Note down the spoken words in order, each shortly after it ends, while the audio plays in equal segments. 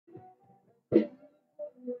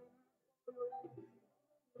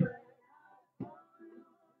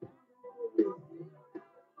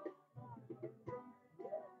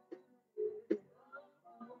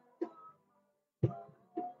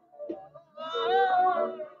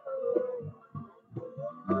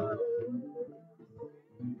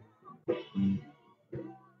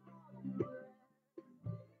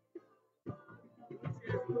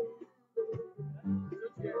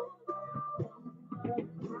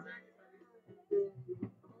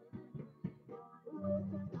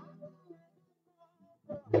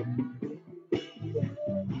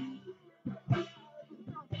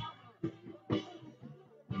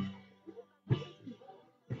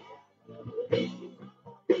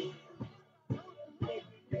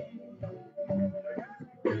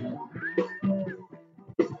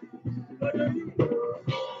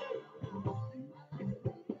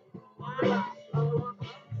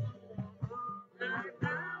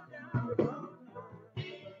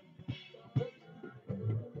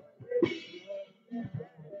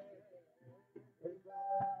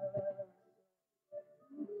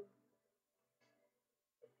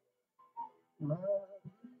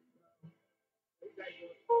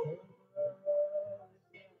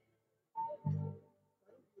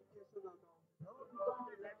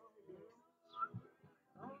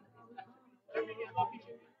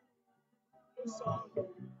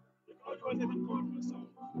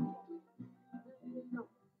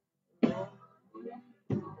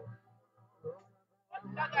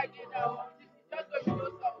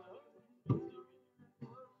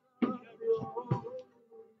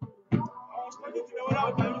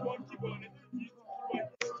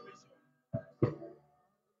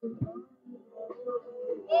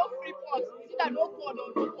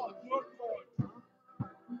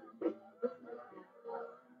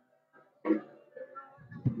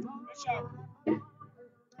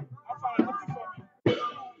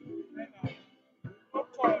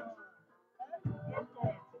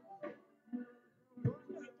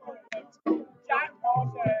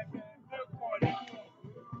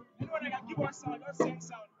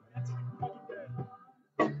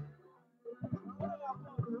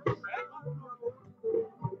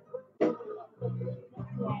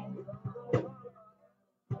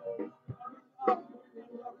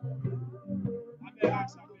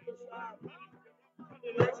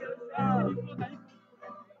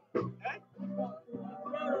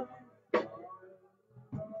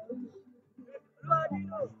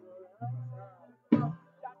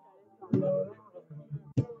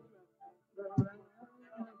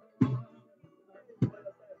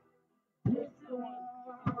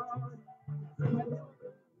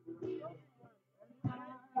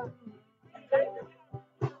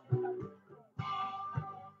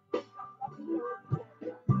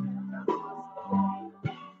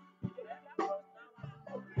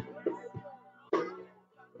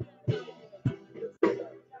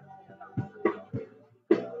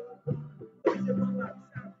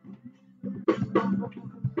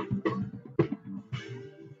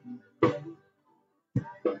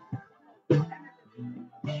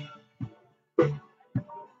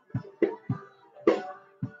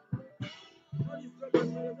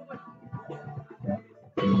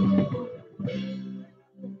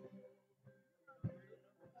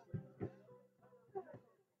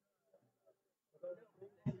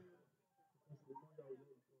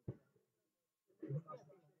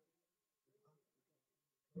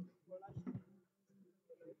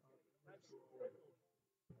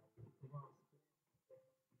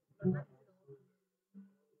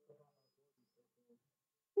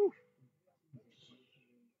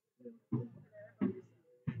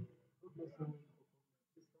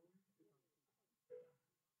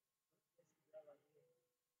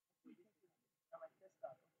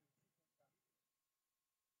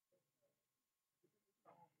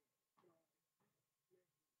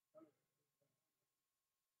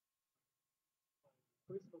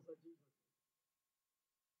Praise Pastor Jesus.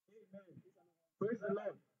 Amen. Praise the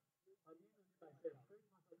Lord. I'm here to myself. Praise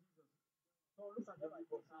Pastor Jesus. So look at your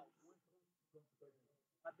neighbor. Welcome to God's presence.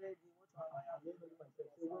 I'm here to myself.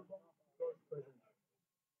 Say welcome to God's presence.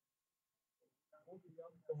 On behalf of the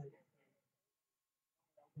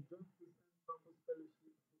John Christian Campus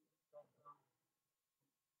Fellowship, talking about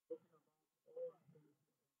all fellowship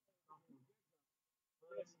campus.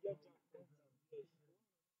 Yes, get that. I'm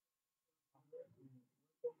here to welcome you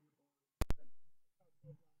all.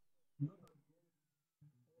 Not as yet all by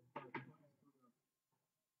the Holy Program.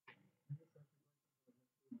 This sacrifice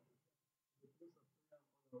is the place of prayer on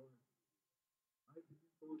our own. I believe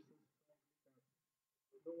God so strongly that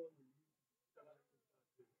no one will live like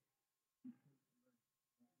this tonight.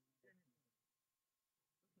 Just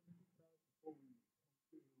a little time before we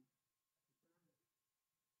continue.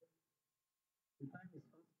 The time is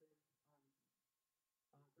fast spent, and our daddy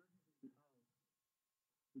is in the house.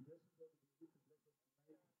 The blessing God will begin to bless us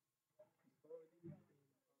tonight.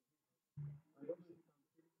 It's already in our midst. I don't know if you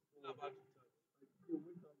can feel it. I see the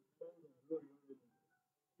weight and power of glory on you.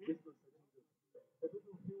 Praise God for Jesus. For those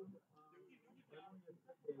of you are not yet there, the angels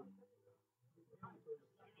are being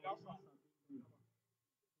used.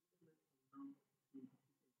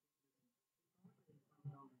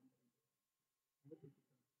 From now to the now. Thank you, sir.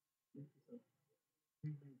 Thank you, sir.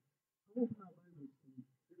 Amen. Come open our Bibles to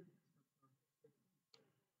Genesis chapter 13.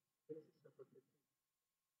 Genesis chapter 13.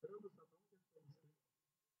 I don't know, sir, but I'm just going to say,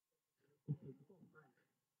 okay, before time,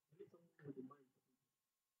 I need someone with the mind.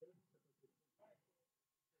 Genesis chapter 13.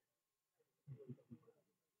 Genesis chapter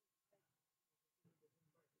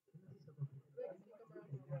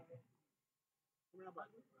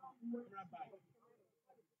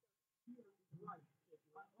 13. Life.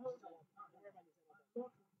 All that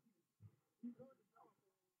Lord,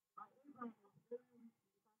 Abraham was very rich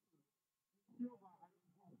in cattle, in silver, and in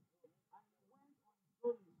gold. And he went on his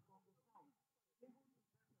journeys from the south, even to Bethel,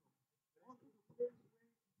 unto the place where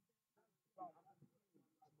he sent his son and his king,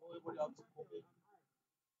 Bethel and Ai,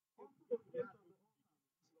 unto the place of the altar, which he had made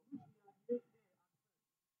there at first.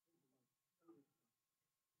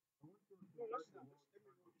 I want you to write the word unto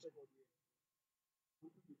the altar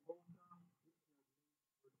which he had made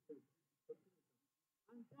at first.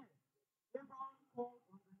 And then Abraham called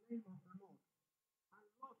on the name of the Lord, and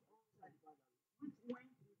Lot answered, which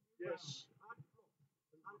went with Abraham, had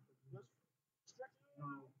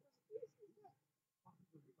flock,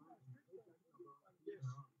 and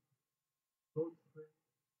now, God's friend,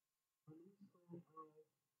 and we saw how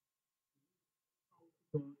God and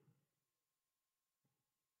called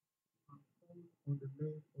on the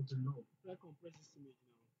name of the Lord. Let's compress this image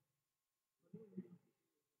now. Genesis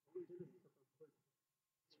chapter 12,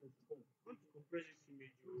 verse 4. Compress this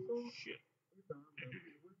image. Oh, shit. Abraham that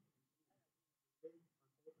he went to make an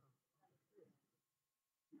altar.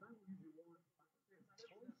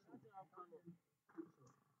 scripture.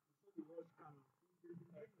 You say the word canon. There's a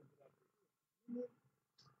meaning to that. Meaning,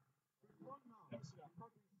 it's not now. Let me see that.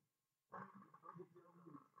 Because it's what the devil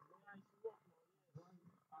is. Yeah, it's what now.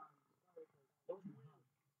 Yes. What we have.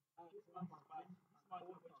 This man is bad. This man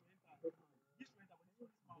is going to enter. This will enter, but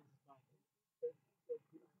this man is bad.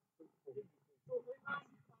 So, Abraham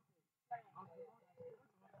is perfect. And the Lord is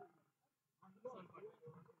and the Lord and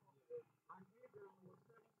Abraham was 70 and 5 years old when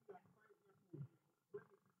he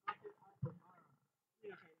departed out of Haran. And Abraham took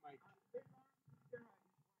Sarah his wife, and Lot, brother's son,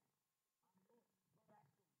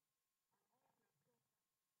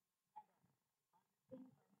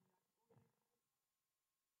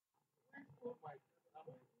 and all their stuff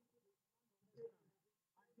gathered, and the things that he had gotten,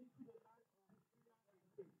 went up went into the land of Canaan, and into the land of Gilead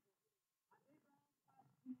again.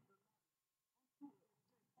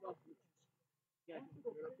 And Abraham passed through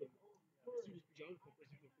the land unto a place unto the place of Moreh. See this picture, I want to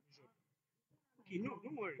compress it to finish up. Okay, no,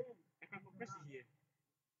 don't worry. I can compress it here.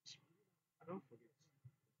 I don't forget.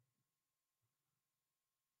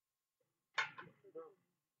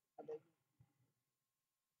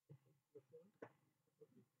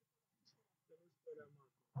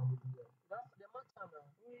 That's the matter now.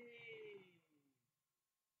 Wait.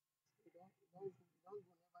 Don't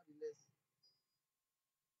go nevertheless.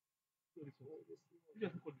 No, this one. You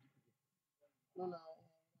have to call the people. No, no.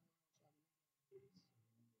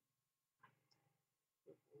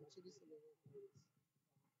 Actually, this is the where the place.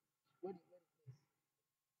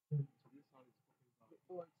 So this one is fucking bad.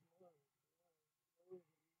 Oh, tomorrow.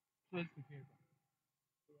 So let's prepare that.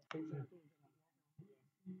 Yeah,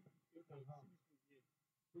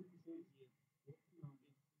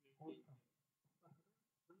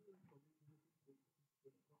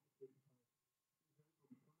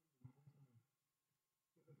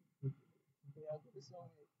 this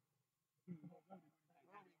one.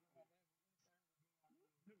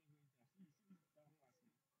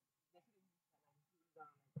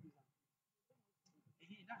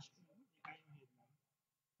 Hey, that's true. You can't hear it now.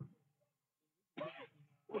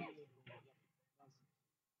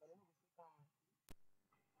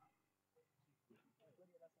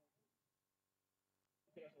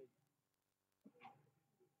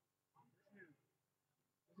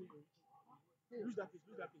 Lose that place,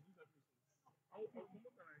 lose that place, lose that place. I'll promote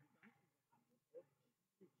that right.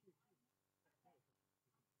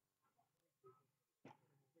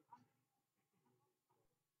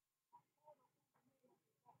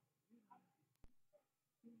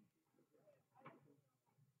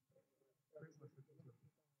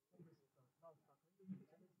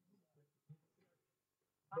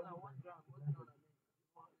 I want down. What down again?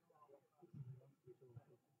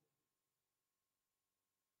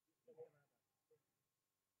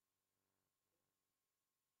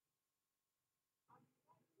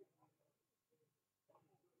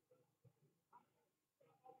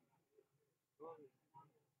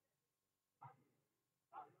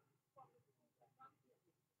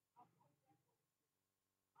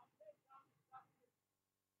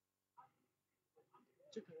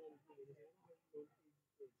 Check around. Okay, so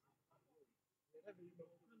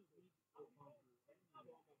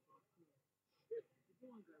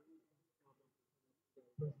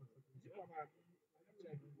sir, please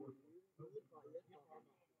because of time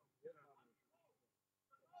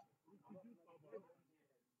anybody know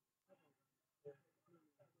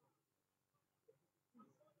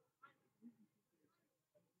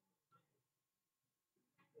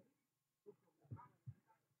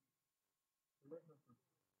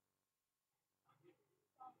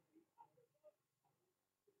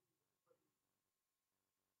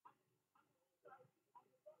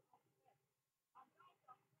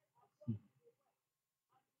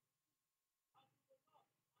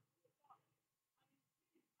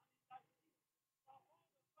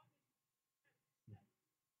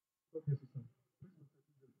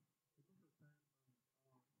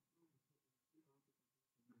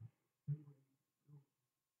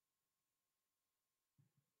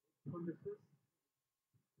from the first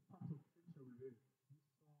part of scripture we read,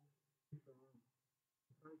 we saw Abraham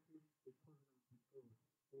striking a covenant with God, or God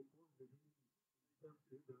revealing himself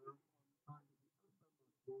to Abraham, and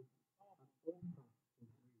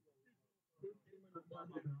the aftermath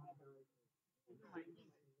was an altar of grace.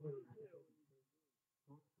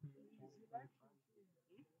 After Abraham died, the saints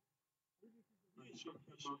were God came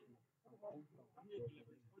on Isaac, and the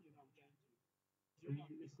aftermath was an altar of grace. Then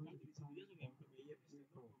it's going to become makeup. You can see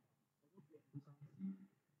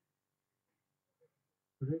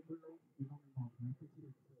regular phenomenon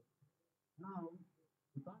repeating itself. Now,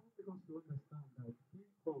 the Bible makes us to understand that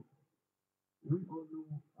Jacob, we all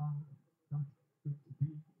know how that's going to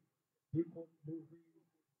be. Jacob moving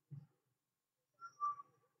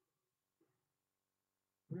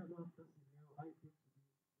after scenario, how it came to be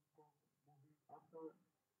before moving after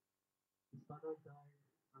his father died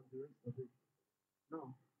and the rest of it.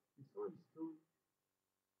 Now, he saw his throne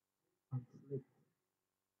and slept.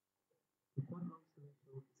 The courthouse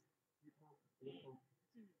mentioned people woke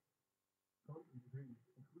up, thought with rain,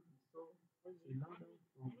 of which he saw a ladder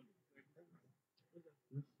from earth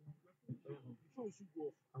reaching to heaven Before we should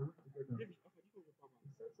go off, and went together. David, after this was your power.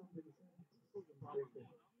 He said something, he said, This was your "It is power. written,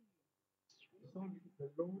 surely the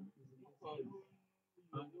Lord is in this place,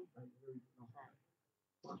 and I hear it now."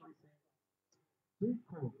 What am I saying?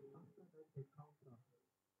 Jacob, after that encounter,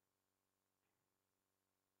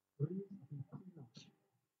 raised a pillar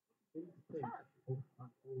instead of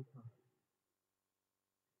an altar.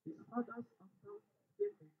 His fathers, after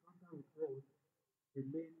their encounter with God, the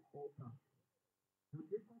main altar. But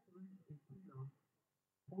Jacob raised a pillar,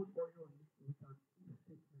 poured oil on it with an if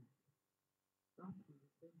statement. That is the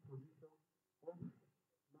same position of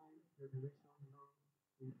 9 generations now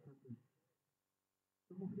in heaven.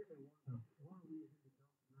 Some of you may wonder, why are we using the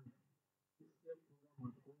ground tonight? This year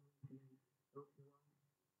program has always been 21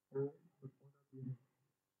 or with other buildings.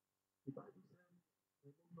 The Bible says,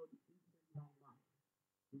 remove not the ancient landmark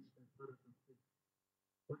which thy fathers have set.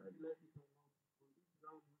 Whether you like it or not, on this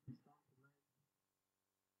ground which we stand tonight,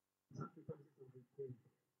 sacrifices have been paid.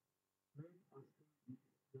 Men are still with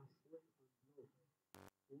their sweat and blood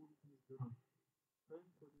on this ground. Time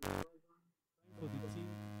for the revival, time for the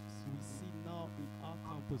things we see now in our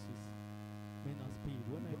campuses. Men has paid.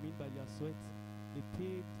 When I mean by their sweat, they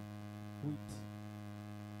paid with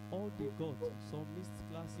all they got. Some missed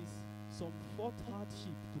classes, some fought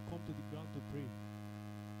hardship to come to the ground to pray.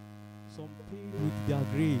 Some paid with their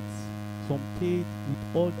grades, some paid with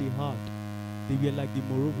all they had. They were like the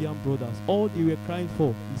Moravian brothers. All they were crying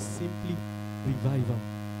for is simply revival.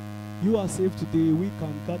 You are saved today, we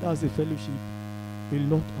can gather as a fellowship. A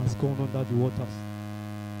lot has gone under the waters.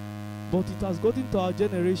 But it has gotten to our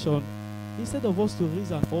generation, instead of us to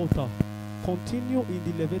raise an altar, continue in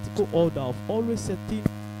the Levitical order of always setting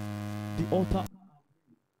the altar.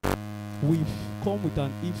 We've come with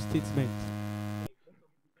an if statement.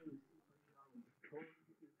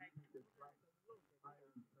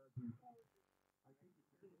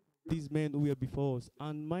 These men who were before us,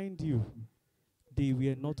 and mind you, they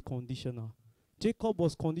were not conditional. Jacob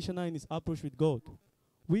was conditional in his approach with God.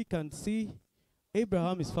 We can see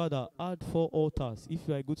Abraham, his father, had 4 altars, if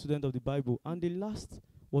you are a good student of the Bible, and the last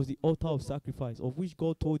was the altar of sacrifice, of which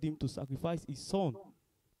God told him to sacrifice his son,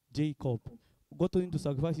 Jacob. God told him to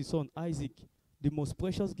sacrifice his son, Isaac, the most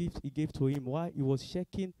precious gift he gave to him while he was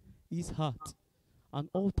shaking his heart. An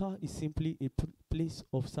altar is simply a place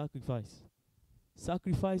of sacrifice.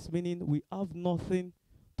 Sacrifice meaning we have nothing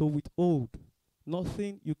to withhold,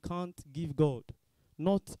 nothing you can't give God,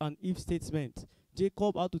 not an if statement.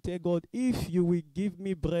 Jacob had to tell God, if you will give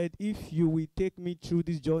me bread, if you will take me through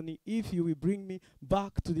this journey, if you will bring me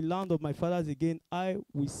back to the land of my fathers again, I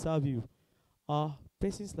will serve you.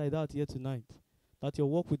 Persons like that here tonight, that your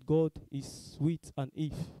walk with God is with an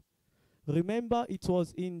if. Remember, it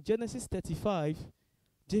was in Genesis 35,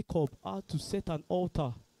 Jacob had to set an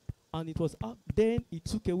altar, and it was then he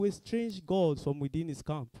took away strange gods from within his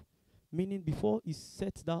camp. Meaning, before he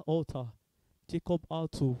set that altar, Jacob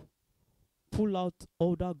had to pull out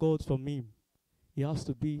other gods from him. He has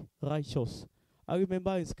to be righteous. I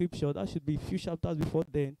remember in scripture, that should be a few chapters before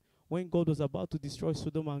then, when God was about to destroy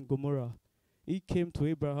Sodom and Gomorrah. He came to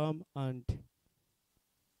Abraham and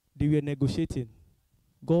they were negotiating.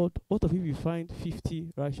 God, what if we find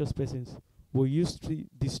 50 righteous persons? Will you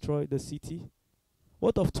destroy the city?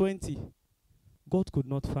 What of 20? God could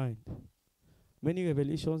not find. Many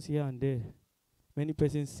revelations here and there. Many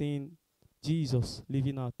persons saying Jesus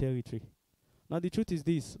leaving our territory. Now the truth is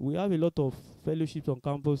this, we have a lot of fellowships on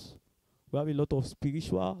campus. We have a lot of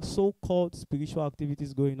spiritual, so-called spiritual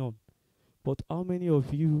activities going on. But how many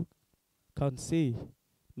of you can say,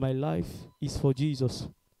 my life is for Jesus?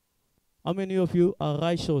 How many of you are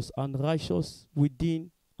righteous and righteous within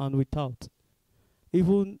and without?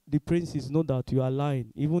 Even the princes know that you are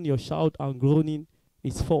lying. Even your shout and groaning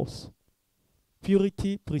is false.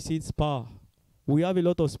 Purity precedes power. We have a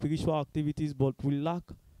lot of spiritual activities, but we lack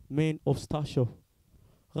men of stature.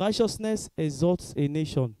 Righteousness exalts a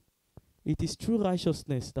nation. It is through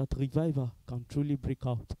righteousness that revival can truly break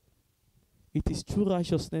out. It is through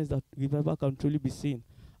righteousness that revival can truly be seen.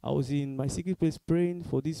 I was in my secret place praying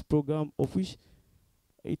for this program, of which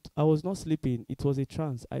I was not sleeping. It was a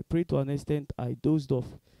trance. I prayed to an extent, I dozed off.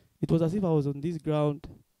 It was as if I was on this ground.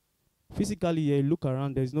 Physically, you look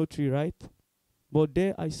around, there's no tree, right? But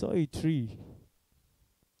there I saw a tree.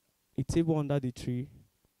 A table under the tree.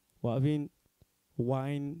 We're having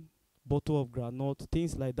wine, bottle of granite,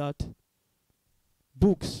 things like that,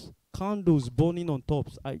 books, candles burning on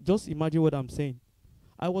tops. I just imagine what I'm saying.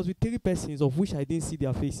 I was with 3 persons of which I didn't see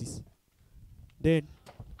their faces. Then,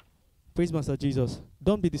 praise Master Jesus.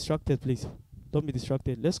 Don't be distracted, please. Don't be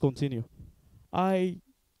distracted. Let's continue. I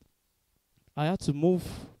had to move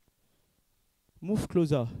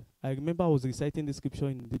closer. I remember I was reciting the scripture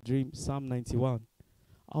in the dream, Psalm 91.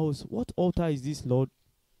 What altar is this, Lord?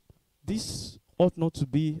 This ought not to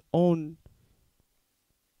be on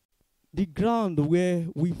the ground where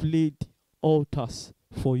we've laid altars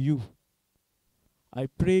for you. I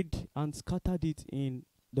prayed and scattered it in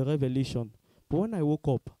the revelation. But when I woke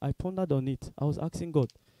up, I pondered on it. I was asking God,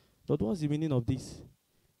 Lord, what's the meaning of this?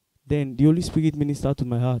 Then the Holy Spirit ministered to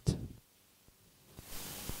my heart.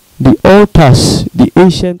 The altars, the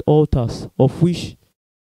ancient altars, of which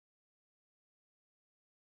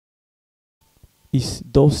is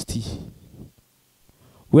dusty.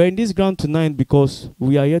 We're in this ground tonight because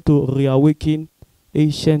we are here to reawaken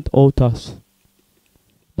ancient altars.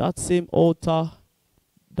 That same altar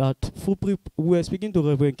that Fupre, we were speaking to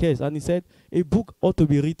Reverend Kess, and he said a book ought to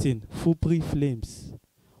be written, Fupre Flames,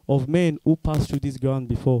 of men who passed through this ground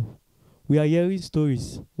before. We are hearing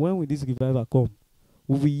stories. When will this revival come?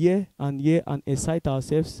 We will hear and excite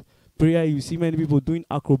ourselves. Prayer, you see many people doing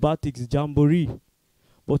acrobatics, jamboree.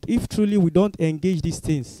 But if truly we don't engage these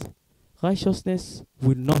things, righteousness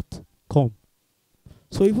will not come.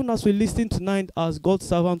 So even as we listen tonight as God's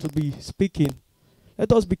servant will be speaking,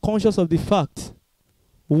 let us be conscious of the fact,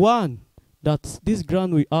 one, that this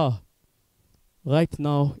ground we are right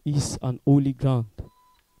now is an holy ground.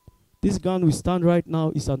 This ground we stand right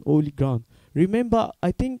now is an holy ground. Remember,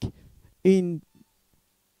 I think in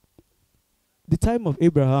the time of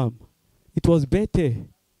Abraham, it was better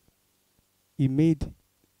he made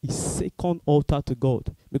his second altar to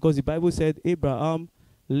God, because the Bible said Abraham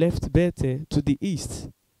left Bethel to the east.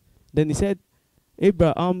 Then he said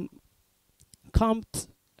Abraham camped,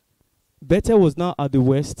 Bethel was now at the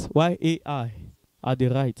west, while Ai at the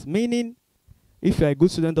right. Meaning, if you are a good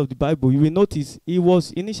student of the Bible, you will notice he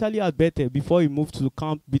was initially at Bethel before he moved to the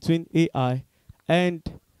camp between Ai and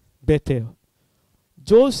Bethel.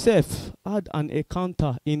 Joseph had an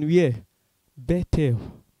encounter in where? Bethel.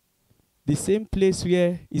 The same place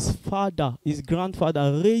where his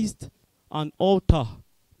grandfather raised an altar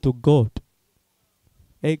to God.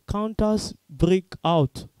 Encounters break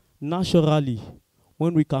out naturally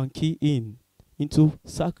when we can key into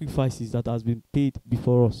sacrifices that has been paid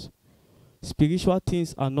before us. Spiritual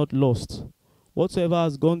things are not lost. Whatsoever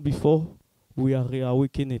has gone before, we are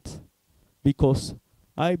reawakening it. Because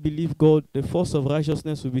I believe God, the force of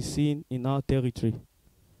righteousness will be seen in our territory.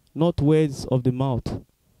 Not words of the mouth.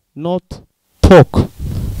 Not talk.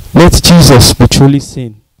 Let Jesus be truly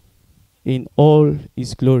seen in all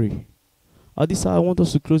his glory. At this hour, I want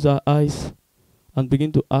us to close our eyes and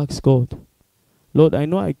begin to ask God, Lord, I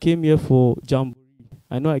know I came here for jamboree.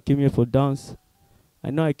 I know I came here for dance. I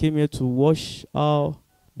know I came here to watch how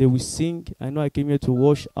they will sing. I know I came here to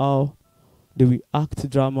watch how they will act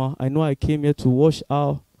drama. I know I came here to watch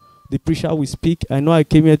how the preacher will speak. I know I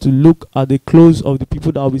came here to look at the clothes of the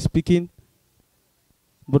people that will be speaking.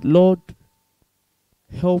 But Lord,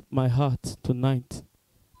 help my heart tonight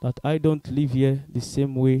that I don't live here the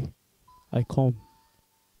same way I come.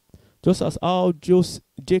 Just as how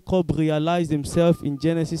Jacob realized himself in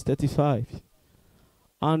Genesis 35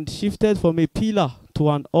 and shifted from a pillar to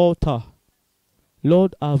an altar.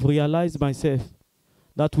 Lord, I've realized myself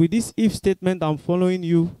that with this if statement I'm following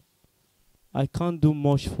you, I can't do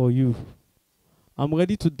much for you. I'm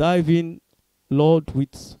ready to dive in, Lord,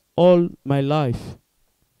 with all my life.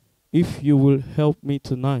 If you will help me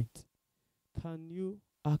tonight, can you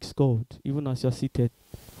ask God, even as you're seated,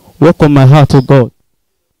 work on my heart, oh God.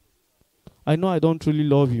 I know I don't truly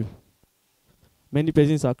love you. Many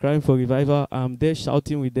persons are crying for revival. I'm there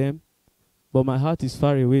shouting with them, but my heart is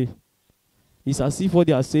far away. It's as if what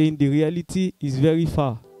they are saying, the reality is very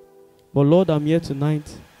far. But Lord, I'm here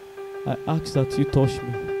tonight. I ask that you touch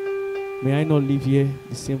me. May I not live here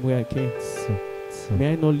the same way I came.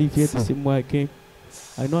 May I not live here the same way I came.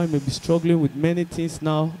 I know I may be struggling with many things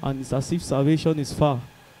now, and it's as if salvation is far.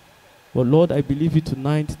 But Lord, I believe you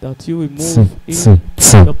tonight that you will move in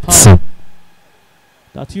your power.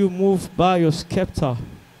 That you move by your scepter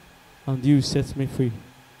and you set me free.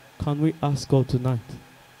 Can we ask God tonight?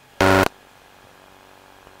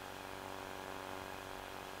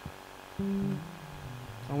 Can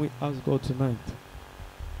we ask God tonight?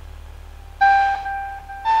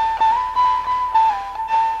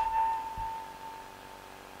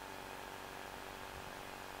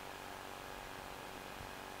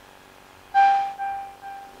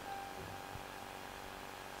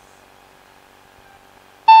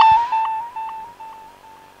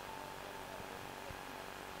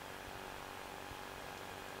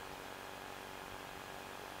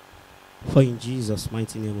 For in Jesus'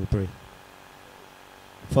 mighty name we pray.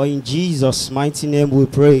 For in Jesus' mighty name we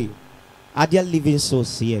pray. Are there living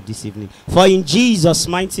souls here this evening? For in Jesus'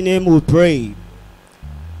 mighty name we pray.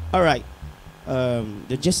 All right.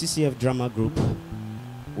 The JCF drama group,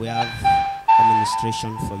 we have a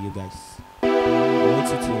ministration for you guys. I want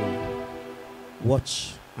you to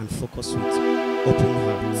watch and focus with open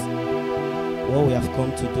heart. What we have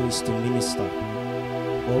come to do is to minister.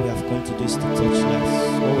 What we have come to do is to touch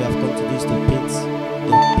lives. What we have come to do is to paint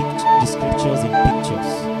the scriptures in pictures.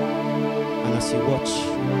 And as you watch,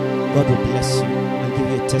 God will bless you and give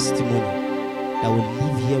you a testimony that will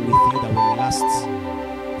live here with you, that will last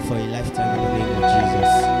for a lifetime in the name of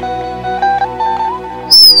Jesus.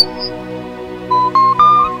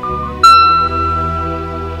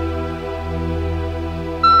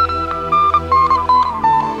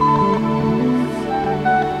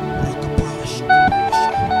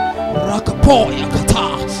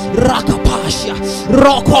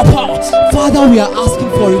 Father, we are asking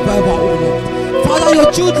for revival, oh Lord. Father,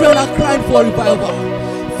 your children are crying for revival.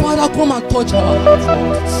 Father, come and touch our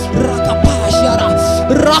hearts,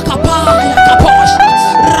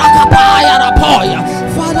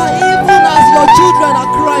 Father, even as your children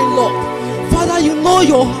are crying, Lord, Father, you know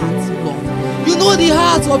your hearts, Lord. You know the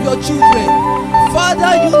hearts of your children.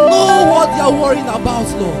 Father, you know what they are worrying about,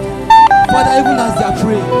 Lord. Father, even as they are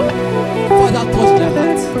praying, Father, touch their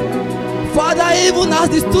hearts. Father, even as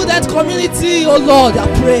the student community, oh Lord, they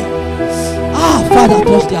are praying. Father,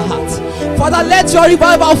 touch their hearts. Father, let your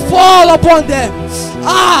revival fall upon them.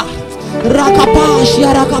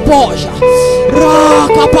 Rakapasha, Rakaposha,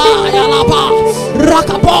 Rakapaya, Lapa,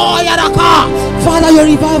 Rakapoya, Raka. Father, your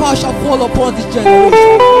revival shall fall upon this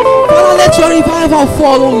generation. Father, let your revival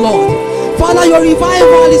fall, oh Lord. Father, your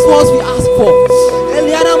revival is what we ask for.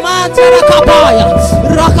 Elianamanta, Rakapaya,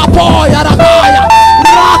 Rakapoya, Rakaya,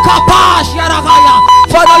 Rakapasha, Rakaya.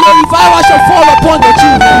 Father, your revival shall fall upon the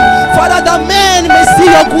children. Father, that men may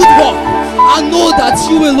see your good work and know that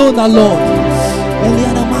you alone are Lord.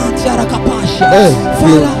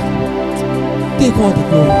 Father, take all the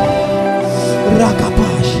glory.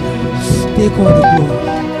 Rakapasha, take all the glory.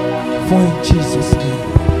 For in Jesus' name.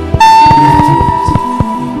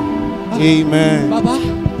 Amen. Baba.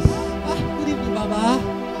 Good evening, Baba.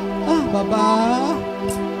 Baba.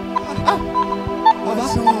 Baba.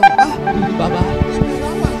 Good evening, Baba.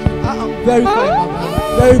 I'm very fine, Baba.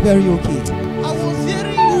 Very, very okay. I was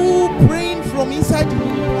hearing you praying from inside the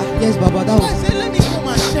room. Yes, Baba, that So I was. said, let me come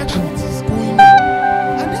and check what is going on.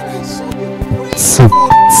 And then I saw you praying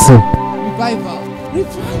for Revival.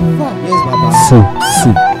 revival. Yes, Baba.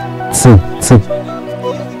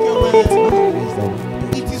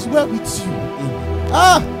 It is well with you.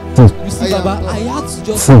 You see, Baba, I had to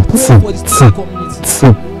just pray for the student community.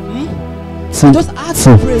 Just ask to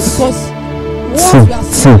pray because what we are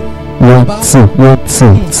seeing, Baba,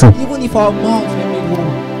 even if our mouths may be low,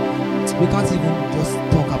 we can't even just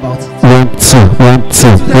talk about it. Student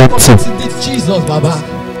community need Jesus, Baba.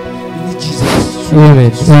 We need Jesus. I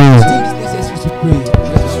think it's necessary to pray.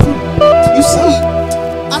 You see,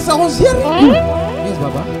 as I was hearing you, Yes,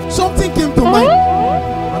 Baba. something came to mind.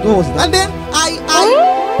 And what was that? And then I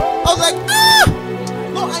was like,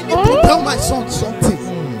 no, I need to tell my son something.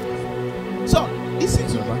 So, listen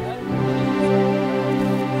to me.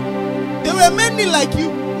 There were many like you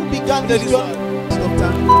who began this journey of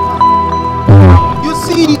time. You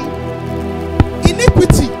see,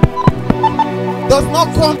 iniquity does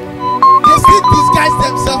not come. They still disguise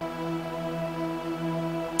themselves.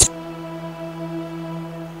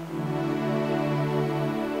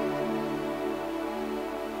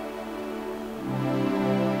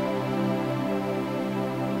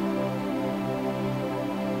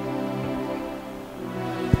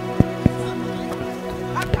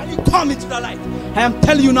 Come into the light. I am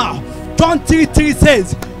telling you now. John 3:3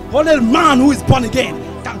 says, only a man who is born again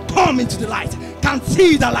can come into the light, can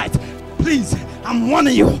see the light. Please, I'm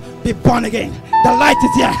warning you, be born again. The light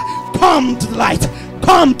is here. Come to the light.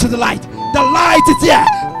 Come to the light. The light is here.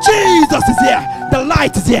 Jesus is here. The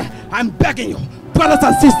light is here. I'm begging you, brothers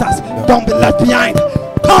and sisters, don't be left behind.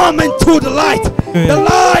 Come into the light. The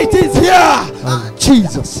light is here.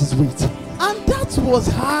 Jesus is waiting. And that was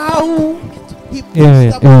how he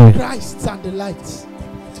preached about Christ and the light.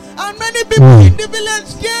 And many people in the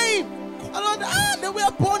village came. And they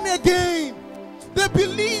were born again. They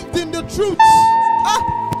believed in the truth.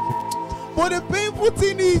 But the painful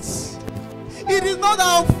thing is, it is not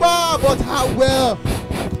how far, but how well.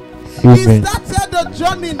 He started the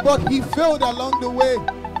journey, but he failed along the way.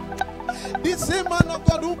 This same man of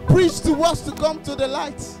God who preached to us to come to the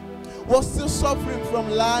light was still suffering from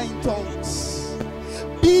lying tongues.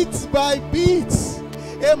 bit by bit,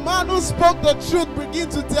 a man who spoke the truth begin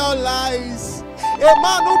to tell lies. A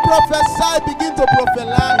man who prophesied begin to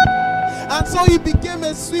prophesy. And so he became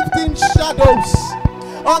a swift in shadows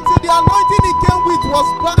until the anointing he came with was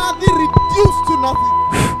badly reduced to nothing.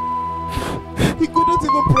 He couldn't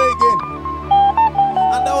even pray again.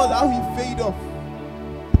 And that was how he faded off.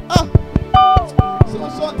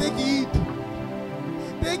 So take heed.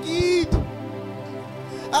 Take heed.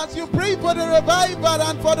 As you pray for the revival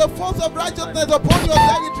and for the force of righteousness upon your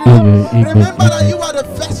territory, remember that you are the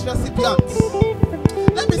first recipient.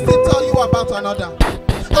 Let me still tell you about another.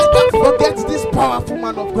 I can't forget this powerful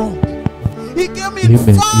man of God. He came in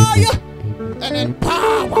fire and in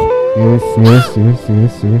power. Yes.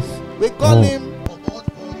 We call him.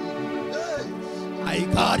 I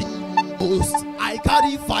carry ghost. I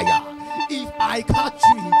carry fire. If I catch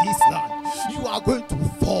you in this land, you are going to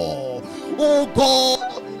fall. Oh God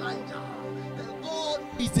of Elijah, the God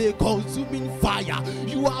is a consuming fire.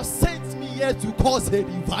 You have sent me here to cause a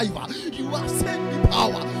revival. You have sent me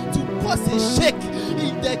power to cause a shake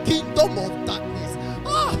in the kingdom of darkness.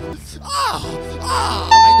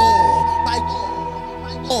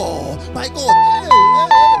 My God. Hey,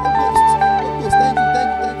 thank you.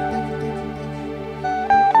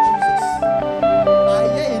 Jesus. I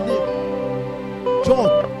hear a name. John.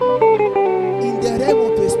 In the realm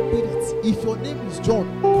of the spirit, if your name is John,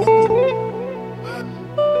 come in.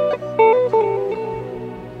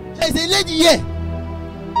 There is a lady here.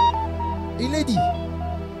 A lady.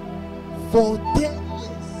 For 10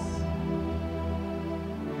 years,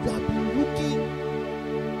 you have been looking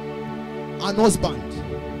an husband.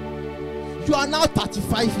 You are now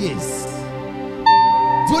 35 years. The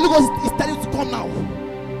Holy Ghost is telling you to come now.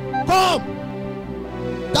 Come.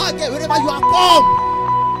 That girl, wherever you are, come.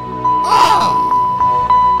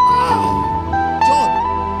 John.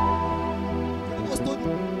 The Holy Ghost told you.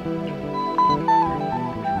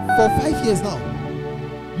 For 5 years now,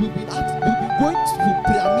 you've been going to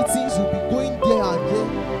prayer meetings, you'll be going there and there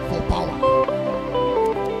for power.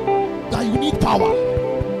 That you need power.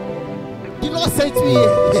 The Lord sent me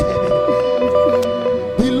here.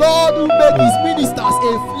 The Lord who made his ministers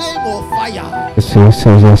a flame of fire. Sent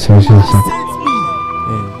me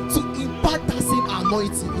to impart that same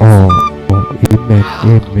anointing. Amen.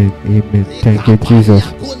 Thank you, Jesus.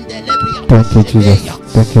 Thank you, Jesus.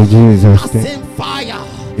 Thank you, Jesus. That same fire.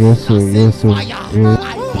 Yes, sir. I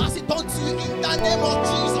pass it on to you in the name of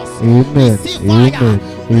Jesus. Amen. Receive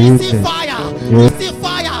fire. Receive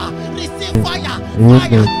fire. Receive fire.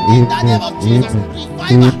 Fire in the name of Jesus.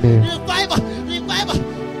 Revival.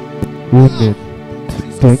 Amen.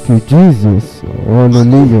 Thank you, Jesus.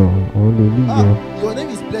 Hallelujah. Your name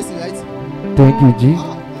is blessing, right? Thank you, Jesus.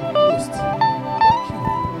 Ghost.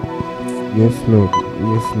 Yes, Lord. The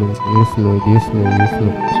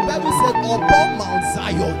Bible said, upon Mount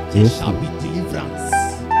Zion there shall be deliverance,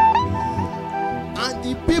 and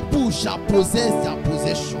the people shall possess their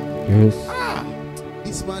possession. Yes.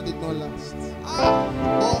 This man did not last.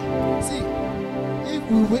 See, if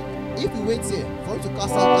we wait here for you to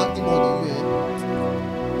cast out that demon on you,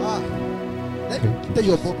 let me tell you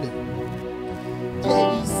your problem. There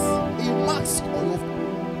is a mask on your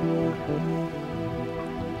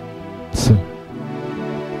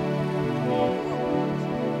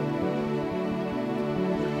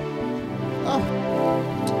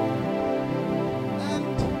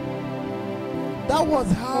and that was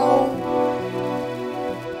how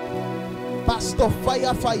Pastor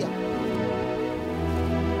Fire,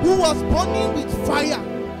 who was burning with fire,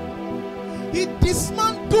 he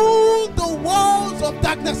dismantled the walls of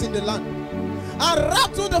darkness in the land and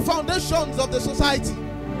rattled the foundations of the society.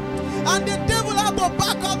 And the devil had to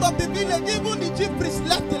back out of the village. Even the chief priest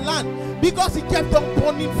left the land because he kept on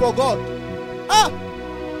burning for God.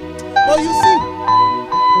 But you see,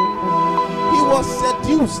 he was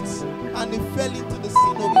seduced and he fell into the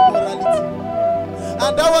sin of immorality.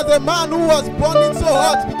 And that was a man who was burning so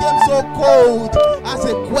hot, became so cold as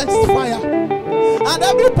a quenched fire. And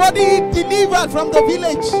everybody he delivered from the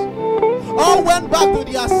village all went back to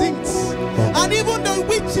their sins. And even the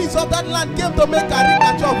witches of that land came to make a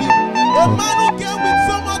caricature of him. A man who came with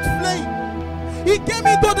so much flame. He came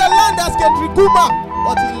into the land as Ketrikuma,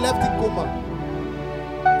 but he left in coma.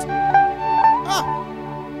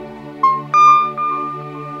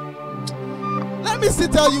 Let me still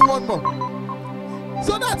tell you one more,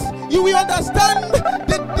 so that you will understand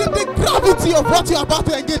the gravity of what you are about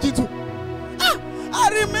to engage into. I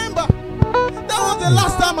remember that was the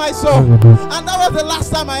last time I saw, and that was the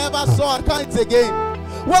last time I ever saw accounts again.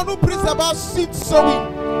 One who preached about seed sowing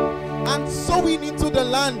and sowing into the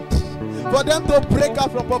land for them to break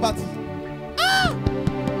out from poverty.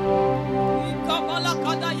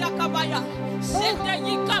 fire. Sende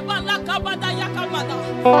yikabala kabada yakabada.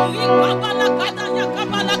 Yikabala kada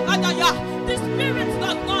yakabala kadaya. The spirit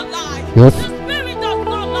does not lie. Yes. The spirit does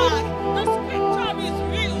not lie. The scripture is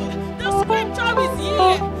real. The scripture is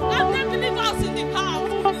here. And the believers in the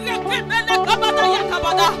house. Yekebele kabada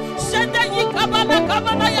yakabada. Sende yikabala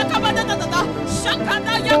kabada yakabada da da da.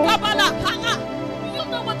 Shakada yakabala hanga. You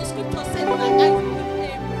know what the scripture said in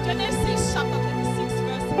Genesis chapter 26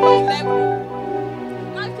 verse 11.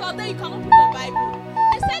 Now if you're there, you cannot put your Bible.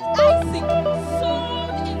 They said Isaac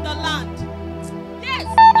sowed in the land. Yes,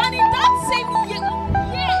 and in that same year,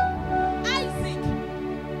 Isaac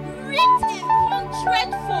reaped in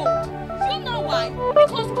 100-fold. You know why?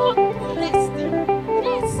 Because God blessed him.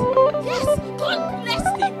 Yes, God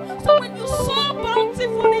blessed him. So when you sow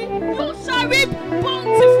bountifully, you shall reap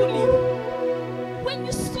bountifully. When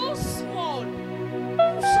you sow small,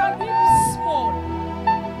 you shall reap small.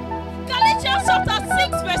 Galatians chapter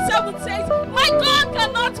 6 verse 7 says, my God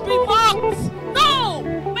cannot be mocked. No,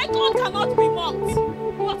 my God cannot be mocked.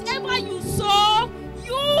 Whatever you sow,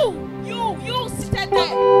 you seated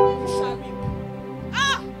there, you shall reap.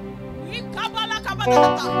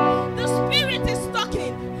 The spirit is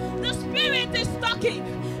talking. The spirit is talking.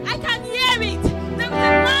 I can hear it. There is a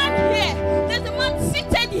man here. There's a man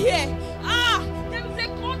seated here. There is a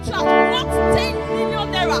contract worth 10 million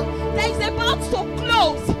naira that is about to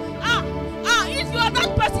close. If you are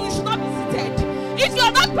that person, you should not be seated. If you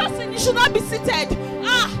are that person, you should not be seated.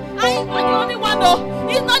 He's not the only one though.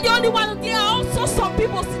 He's not the only one. There are also some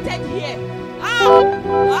people seated here. Don't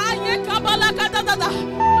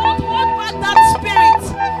hold back that spirit.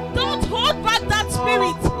 Don't hold back that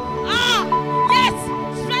spirit. Yes,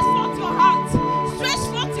 stretch forth your hands. Stretch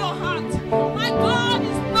forth your hands. My God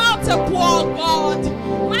is not a poor God.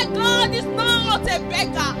 My God is not a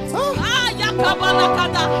beggar. Don't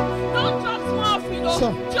drop small offering,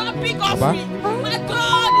 drop big offering. My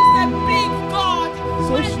God is a big God.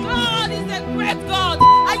 My God is a great God.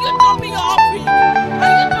 Are you dropping your offering?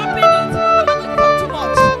 Are you dropping it? I'm not going to talk too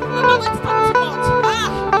much. I'm not going to talk too much.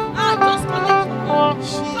 Just collect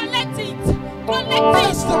it. Collect it. Collect it.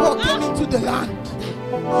 Festival came into the land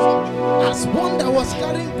as one that was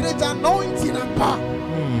carrying great anointing and power.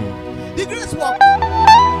 The grace walk.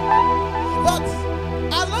 But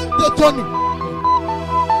along the journey,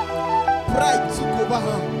 pride took over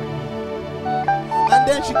her. And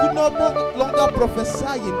then she could no longer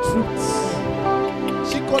prophesy in truth.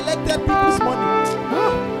 She collected people's money.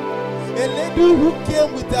 A lady who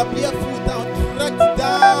came with her bare foot and trekked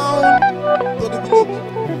down to the village,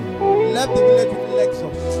 left the village with the legs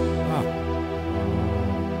up.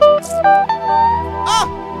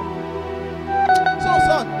 So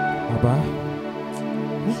son,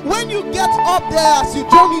 when you get up there as you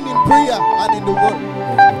join in prayer and in the word,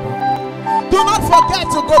 do not forget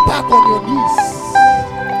to go back on your knees.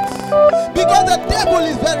 Because the devil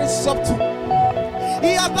is very subtle.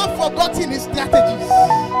 He has not forgotten his strategies.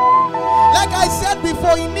 Like I said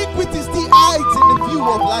before, iniquity still hides in the view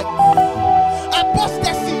of life.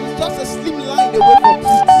 Apostasy is just a slim line away from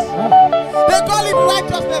truth. They call it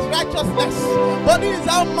righteousness. But this is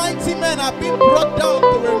how mighty men have been brought down to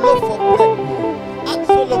a loaf of bread. And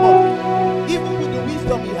Solomon, even with the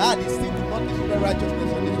wisdom he had, he still did not display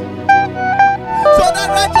righteousness on his own. So that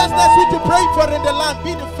righteousness which you pray for in the land,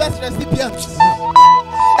 be the first recipients.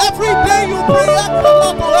 Every day you pray, ask the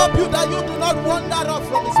Lord to help you that you do not wander off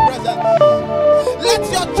from his presence. Let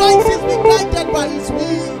your choices be guided by his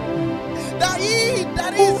will. That he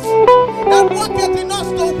that worketh in us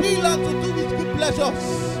to will and to do his good pleasures.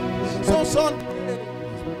 So son,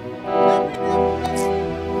 every day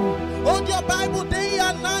hold your Bible day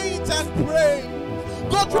and night and pray.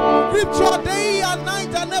 Go through scripture day and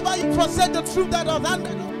night and never you forsake the truth that was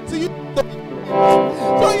handed to you.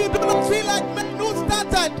 So you do not feel like men who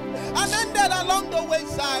started and ended along the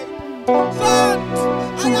wayside. Son,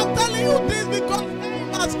 I am telling you this because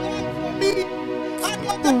time has come for me. And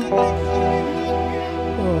you're going to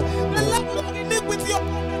the level of iniquity of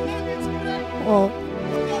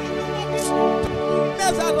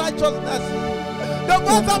and righteousness. The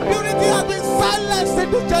voice of purity has been silenced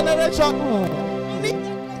in this generation.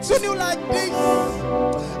 Continue like this,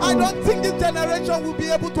 I don't think this generation will be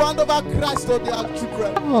able to hand over Christ to their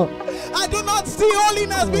children. I do not see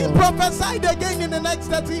holiness being prophesied again in the next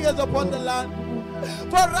 30 years upon the land.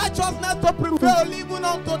 For righteousness to prevail even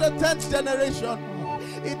unto the 10th generation.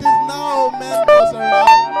 It is now men must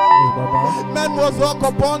around. Men must walk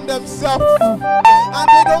upon themselves. And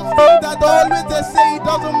they don't think that always they say it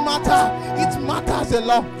doesn't matter. It matters a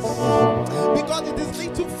lot. Because it is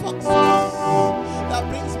little foxes that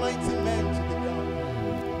brings mighty men to the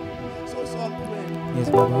ground. So son, pray. Yes,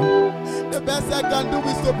 Baba. The best I can do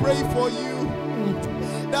is to pray for you.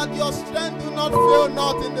 That your strength do not fail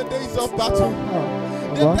not in the days of battle.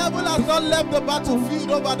 The devil has not left the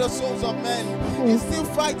battlefield over the souls of men. He still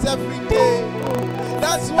fights every day.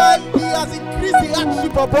 That's why he has increased the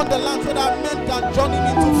hardship upon the land so that men can join him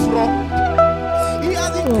into fraud. He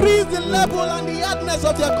has increased the level and the hardness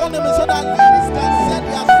of the economy so that ladies can sell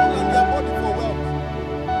their soul and their body for wealth.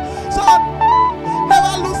 So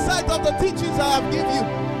never lose sight of the teachings I have given you.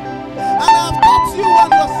 And I have taught you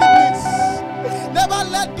and your siblings. Never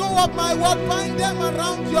let go of my word. Bind them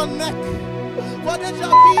around your neck. For they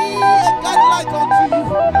shall be a guidelight unto you.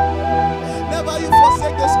 Never you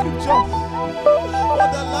forsake the scriptures. For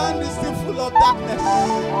the land is still full of darkness.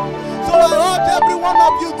 So I urge every one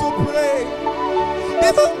of you to pray.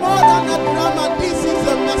 This is more than a drama. This is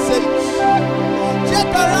a message. Check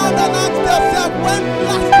around and ask yourself, when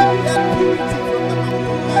last did you get purity from the mouth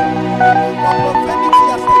of men? For profanity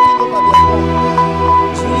has taken over their world.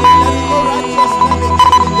 There is no righteous man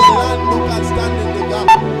again in the land who can stand in the gap.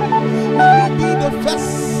 Will you be the first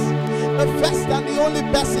and the only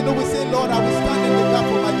person who will say, Lord, I will stand in the gap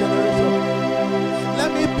for my generation. Let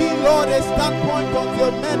me be, Lord, a standpoint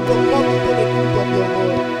until men will come into the truth of your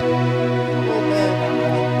word.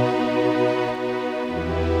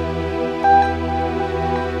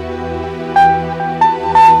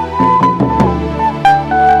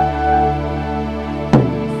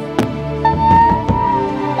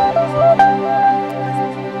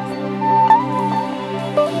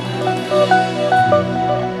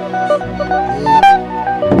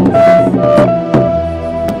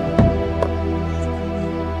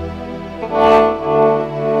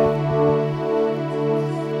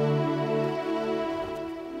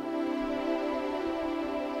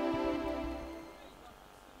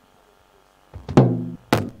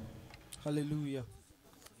 Hallelujah.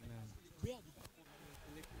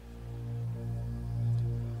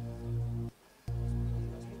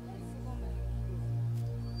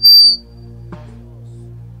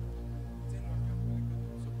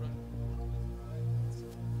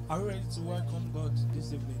 Are we ready to welcome God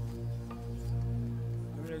this evening?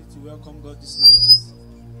 Are we ready to welcome God this night?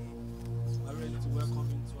 Are we ready to welcome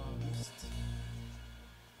Him to our midst?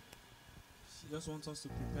 She just wants us to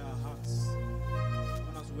prepare our hearts. We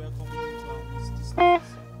want us to welcome Him into our midst this night.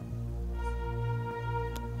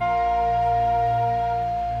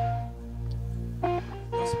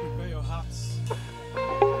 Just prepare your hearts.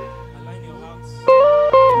 Align your hearts.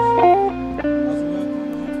 As we welcome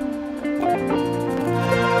Him.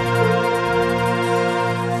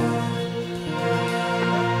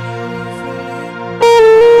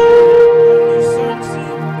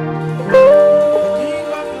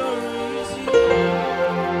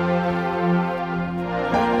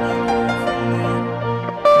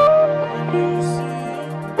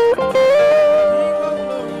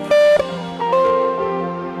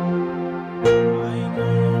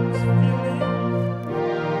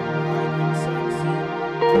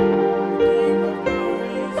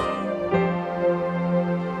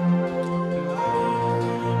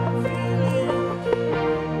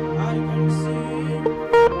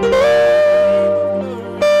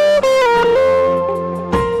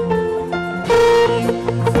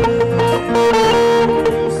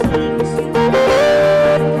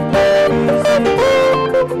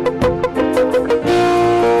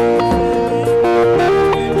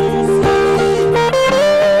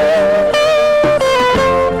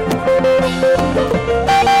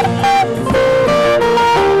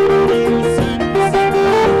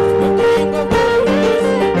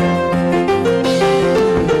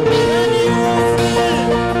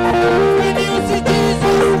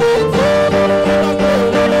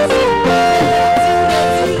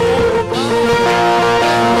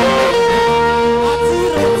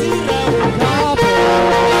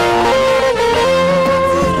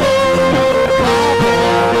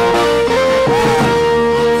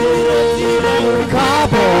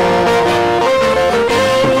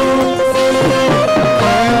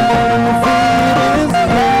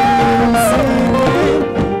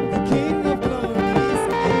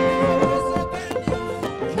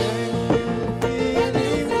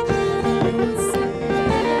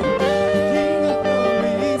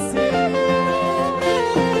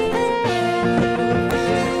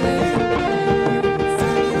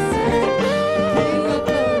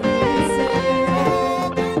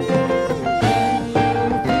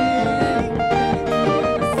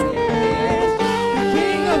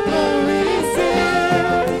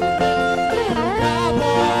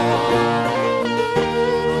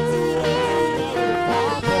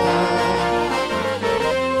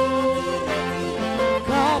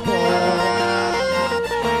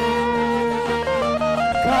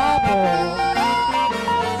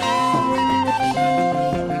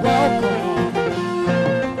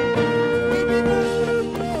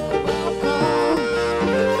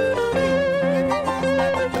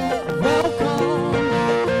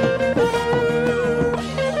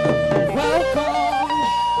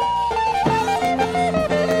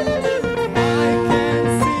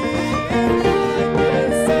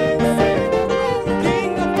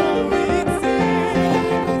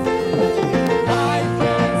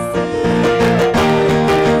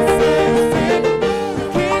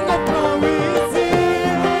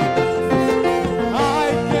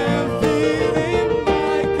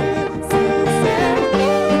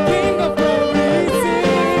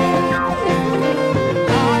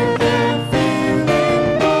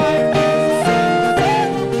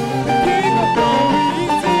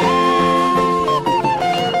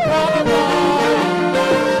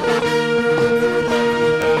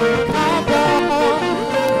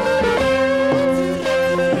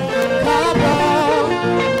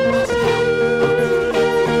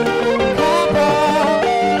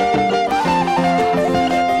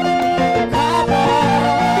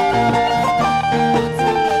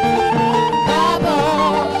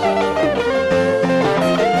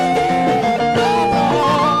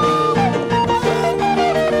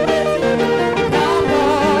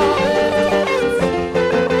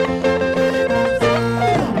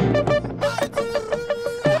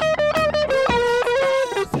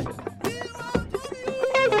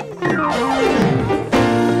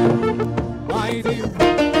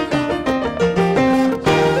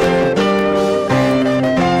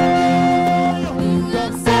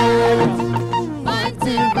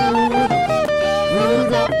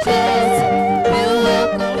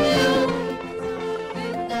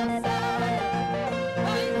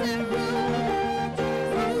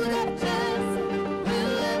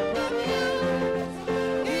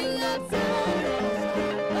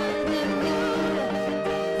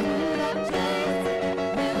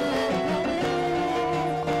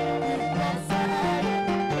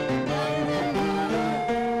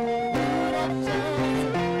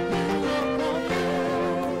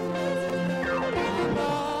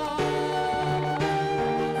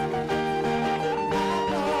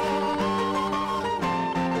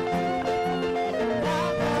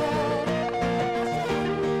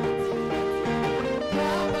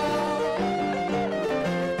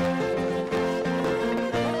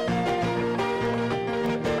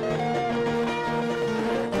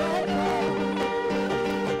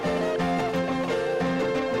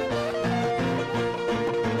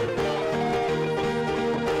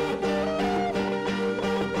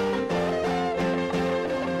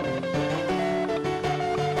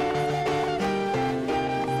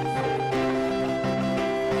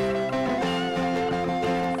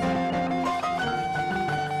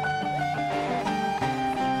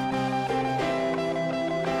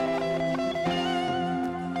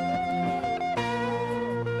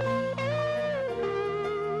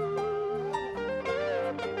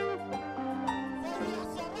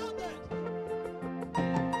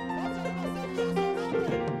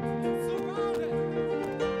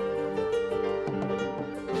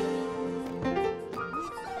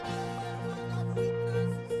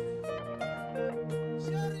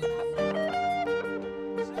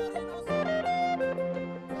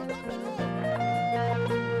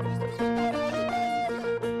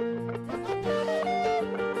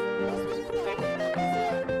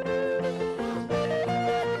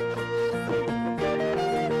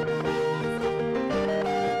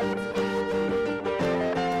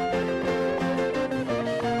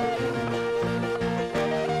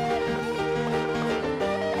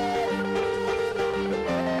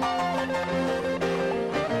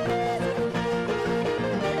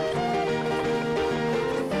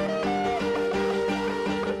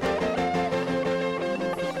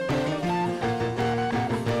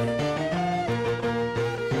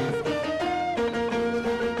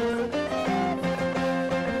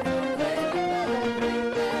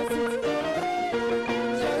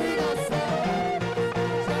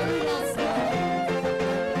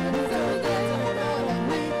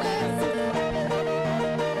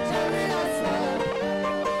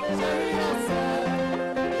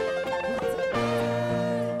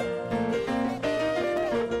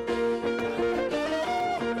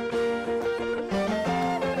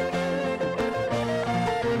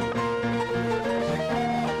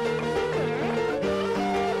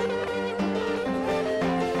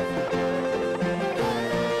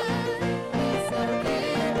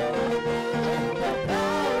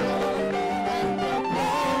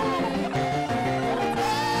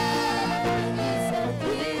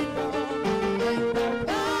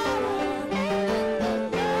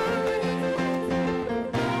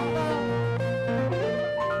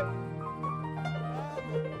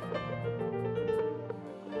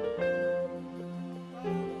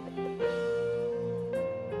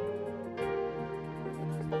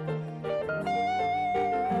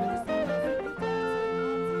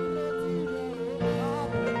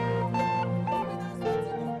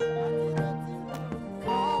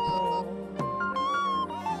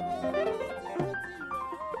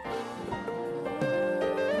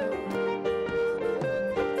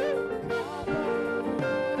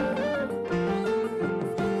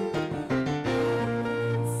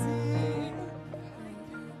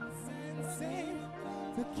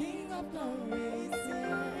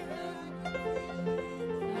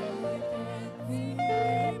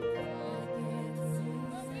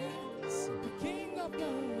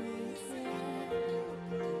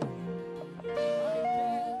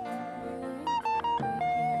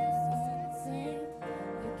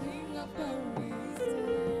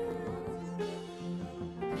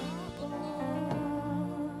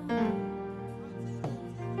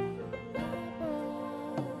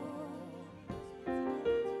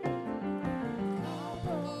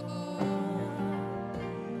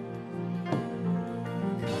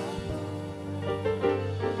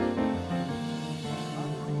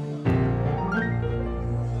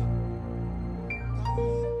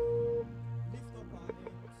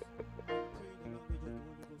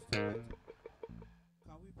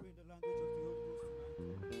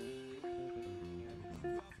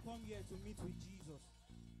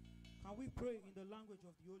 we pray in the language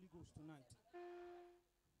of the Holy Ghost tonight?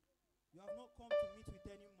 You have not come to meet with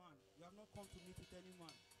any man. You have not come to meet with any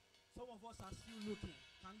man. Some of us are still looking.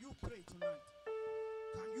 Can you pray tonight?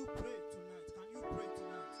 Can you pray tonight? Can you pray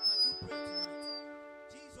tonight? Can you pray tonight?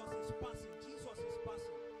 Jesus is passing. Jesus is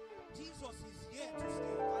passing. Jesus is here to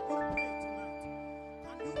stay. Can you pray tonight?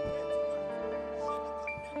 Can you pray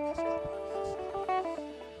tonight?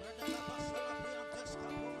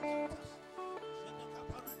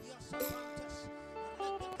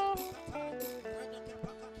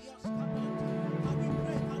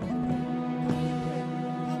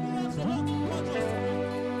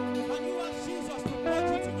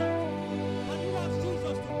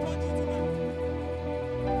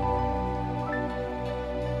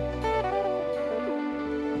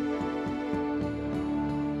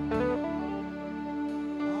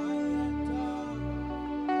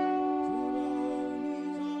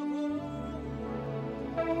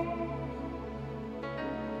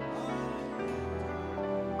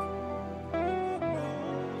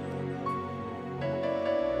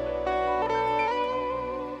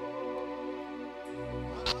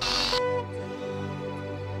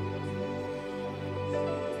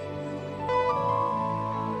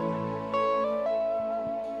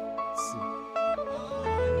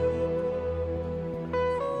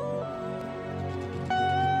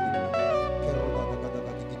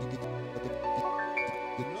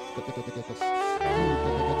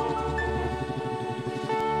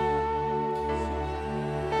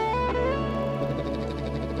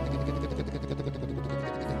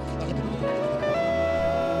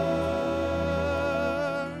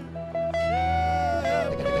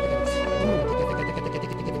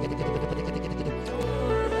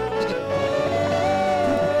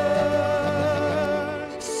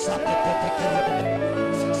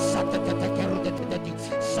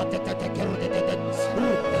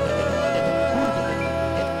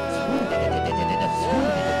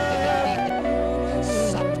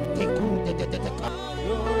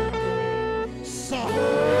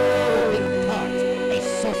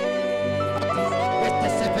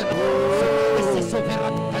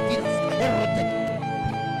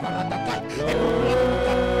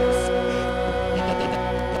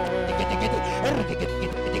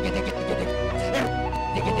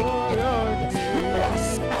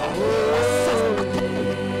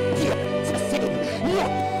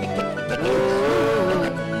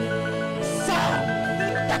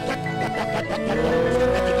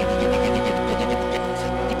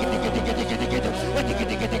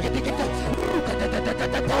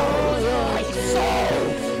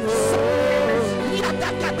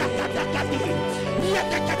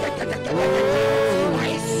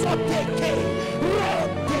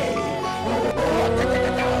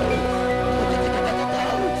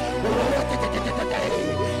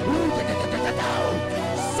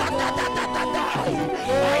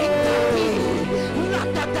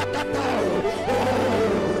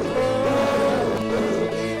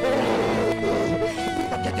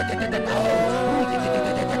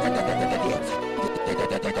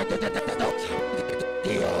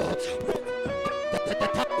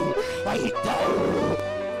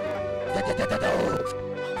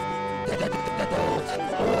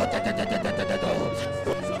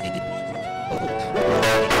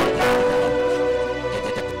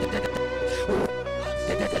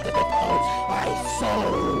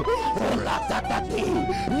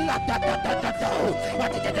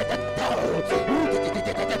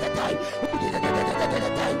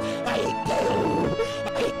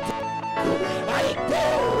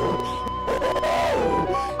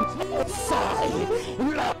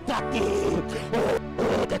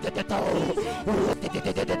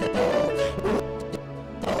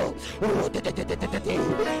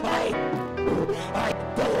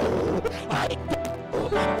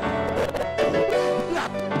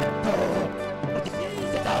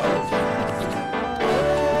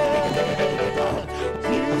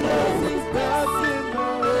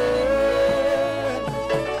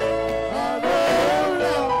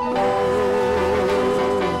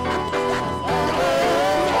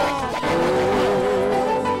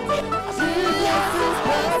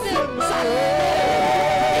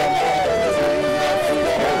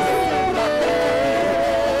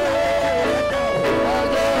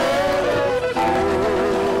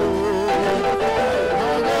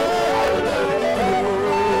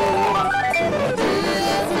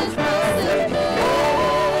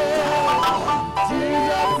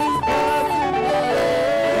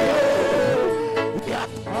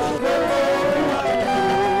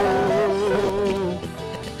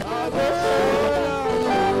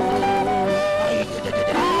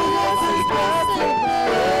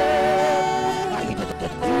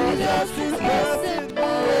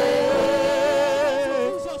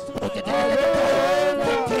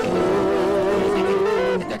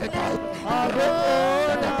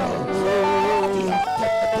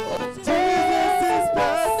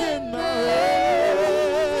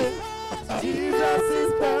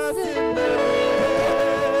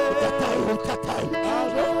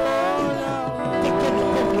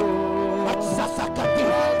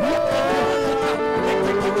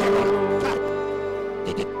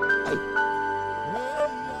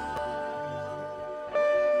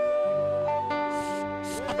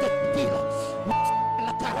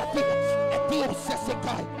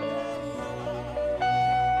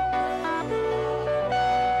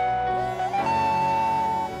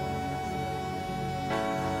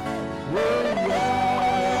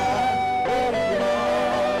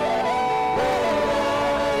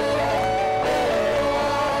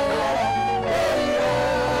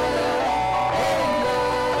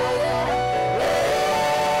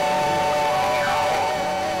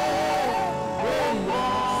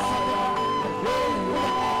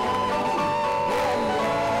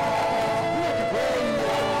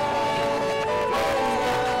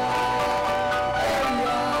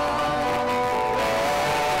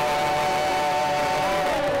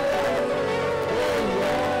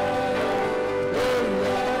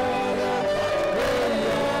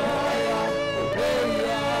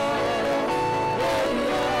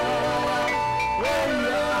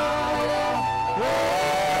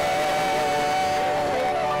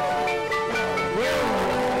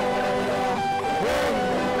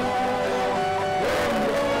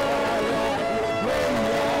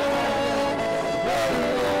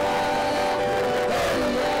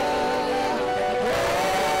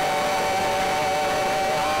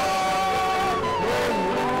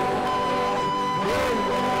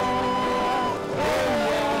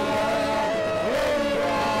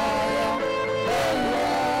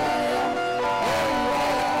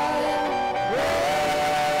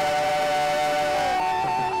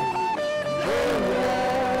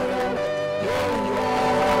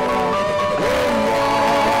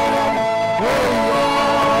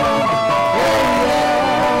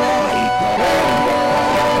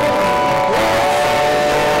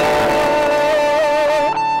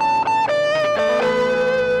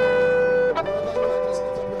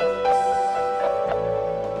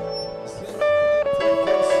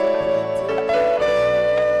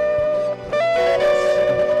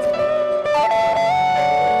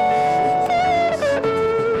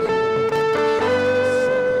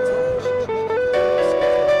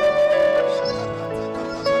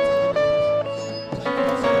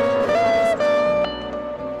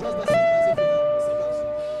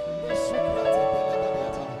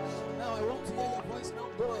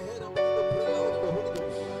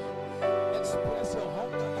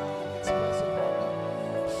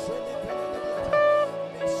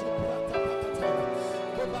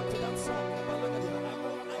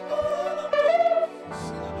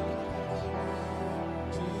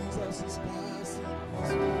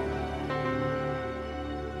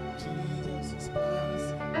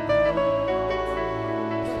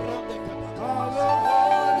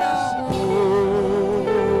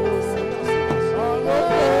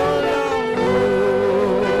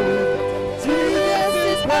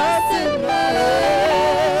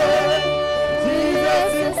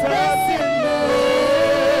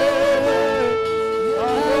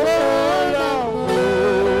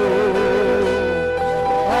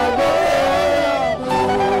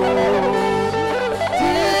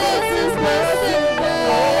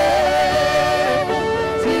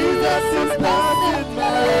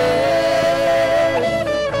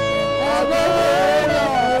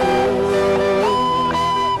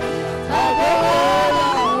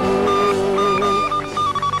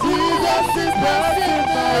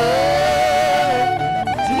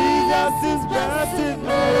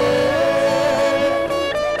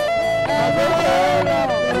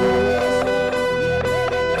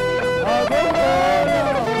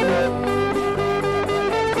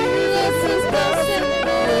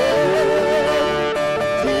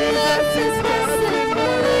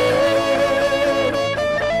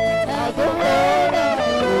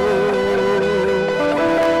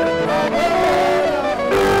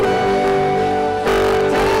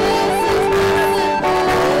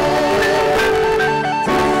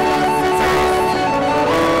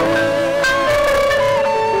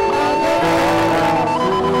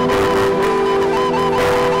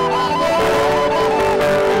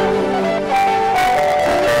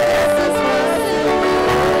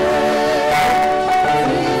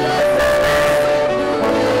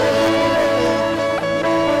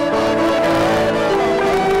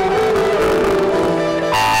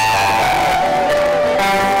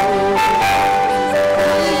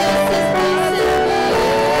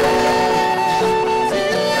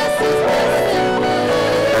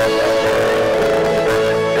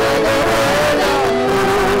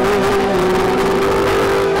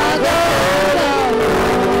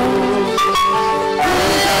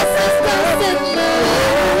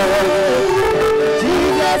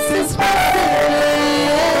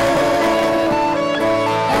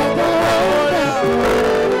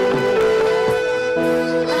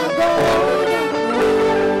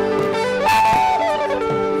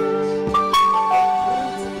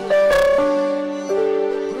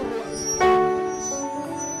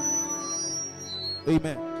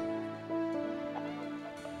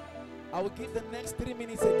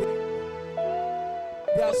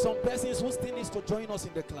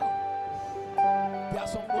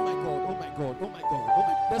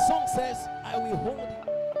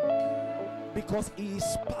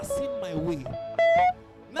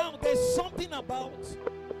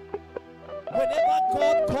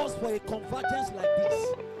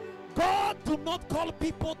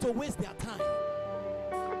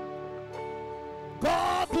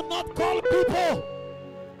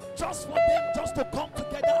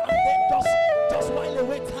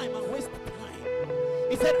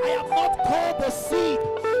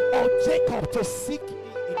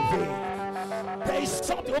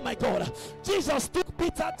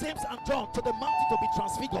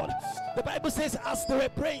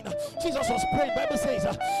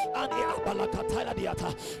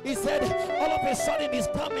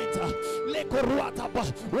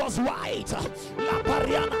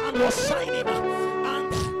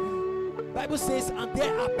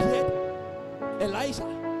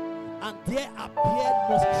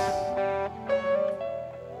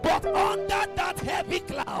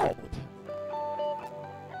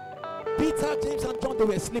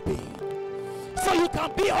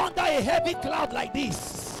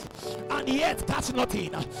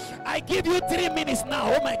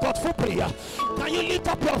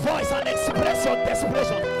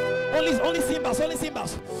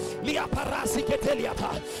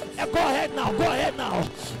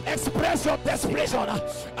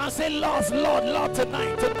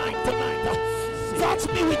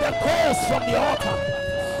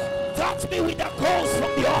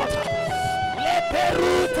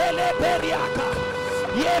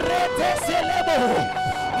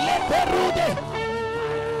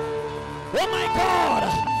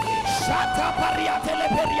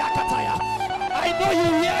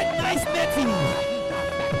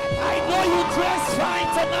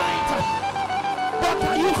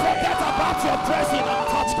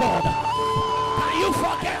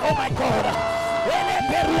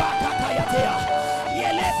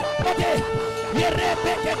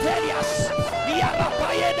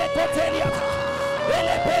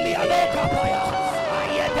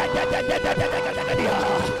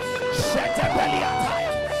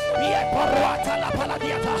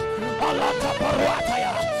 Oh,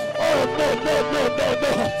 no.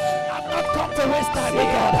 I've not come to waste time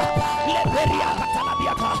with God.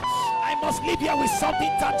 I must leave here with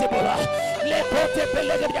something tangible.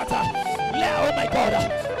 Oh my God.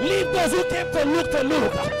 Leave those who came to look.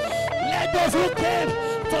 Let those who came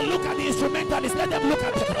to look at the instrumentalists, let them look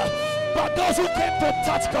at them. But those who came to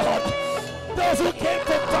touch God,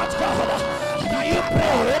 can you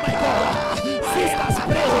pray? Oh my God. Sisters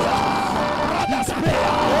pray. Brothers pray.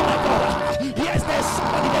 Oh my God. Yes, there's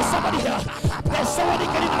somebody here. There's somebody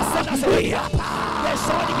getting our sentence already.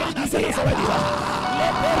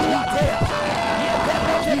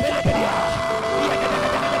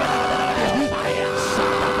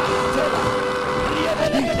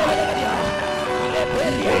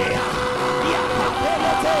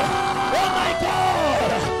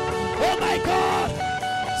 Oh my God.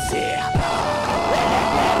 See.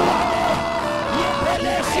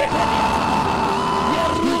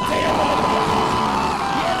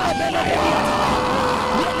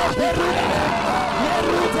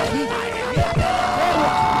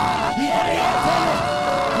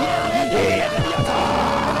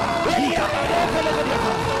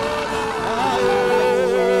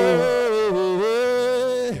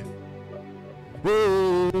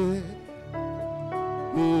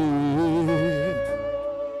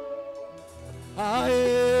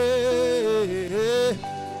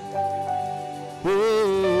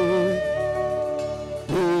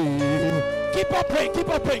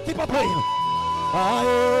 Keep on praying.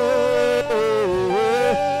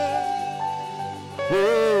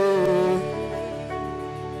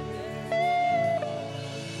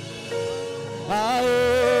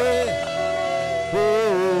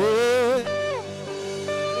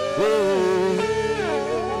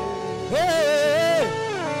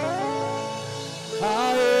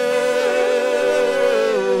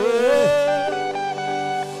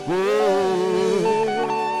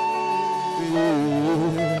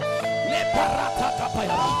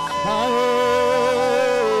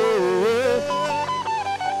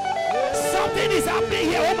 Something is happening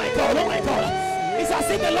here. Oh my God. It's as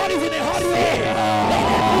if the Lord is in a hurry.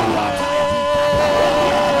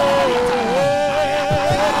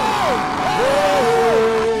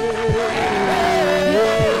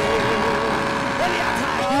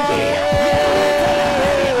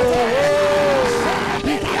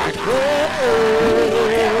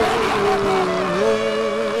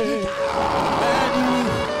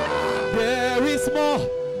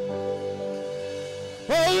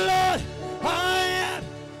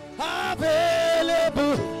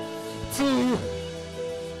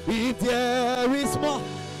 If there is more,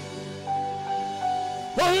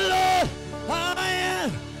 oh Lord, I am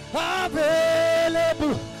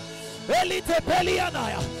available. Elite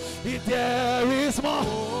Pelianaya. If there is more,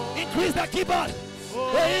 increase the keyboard.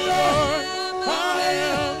 Oh Lord, I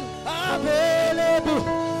am available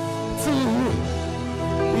to you.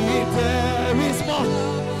 If there is more,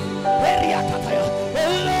 oh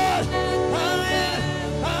Lord, I am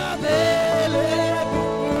available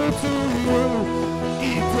to you.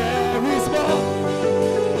 If there is more,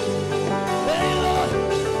 hey Lord,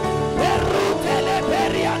 Perutele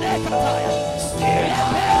Periane Kataya, Stile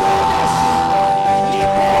Perunes,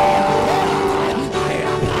 Liberia,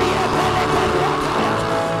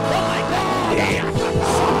 oh my God,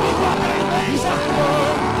 some people are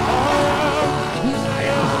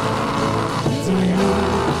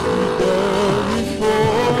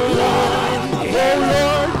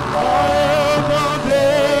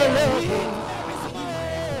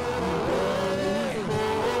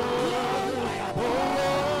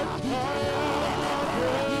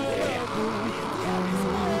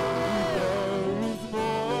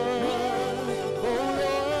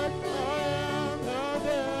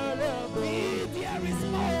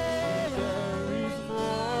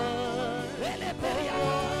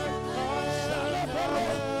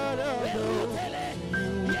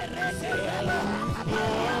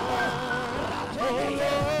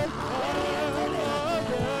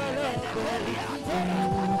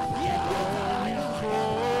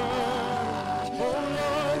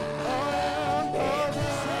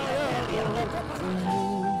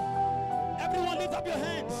everyone lift up your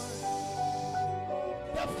hands.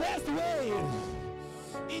 The first wave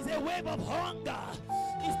is a wave of hunger.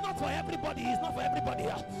 It's not for everybody. It's not for everybody.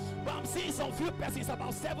 But I'm seeing some few persons,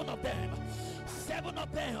 about 7 of them. 7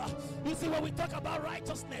 of them. You see, when we talk about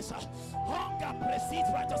righteousness, hunger precedes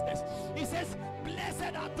righteousness. It says,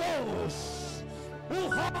 blessed are those who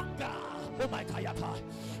hunger. Oh my God.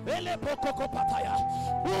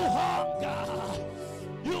 Who hunger.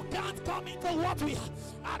 You can't come into what we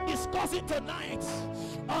are discussing tonight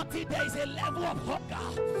until there is a level of hunger,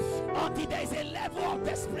 until there is a level of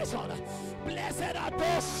desperation. Blessed are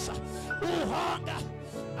those who hunger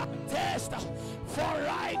and thirst for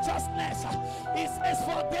righteousness. It says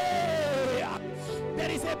for there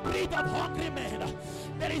is a breed of hungry men.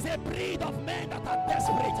 There is a breed of men that are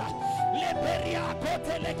desperate.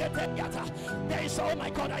 There is, oh my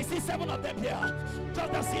God, I see 7 of them here.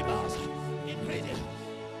 Just the symbols. Increase it.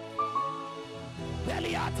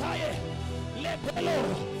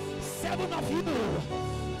 7 of you,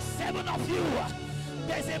 7 of you.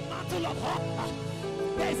 There's a mantle of hunger.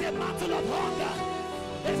 There's a mantle of hunger.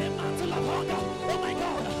 There's a mantle of hunger. Oh my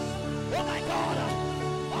God. Oh my God.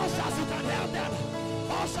 Ushers, you can help them.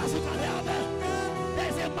 Ushers, you can help them.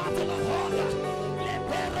 There's a mantle of hunger.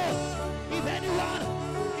 If anyone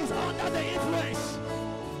is under the influence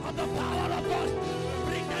of the power of God,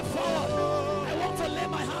 bring them forward. I want to lay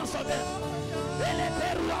my hands on them.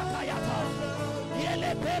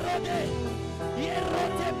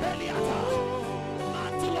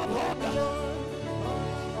 Mantle of hunger,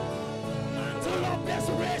 mantle of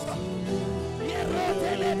desperation.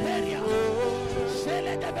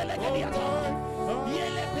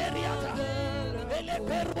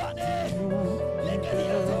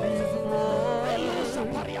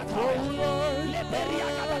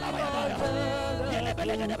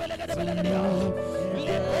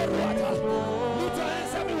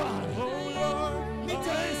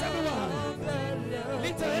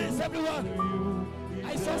 Everyone,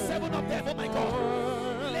 I saw 7 of them. Oh my God.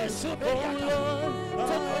 Oh my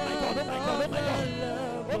God, oh my God, oh my God.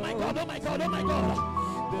 Oh my God, oh my God, oh my God.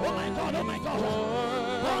 Oh my God, oh my God.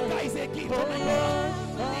 Hunger is a gift. Oh my God.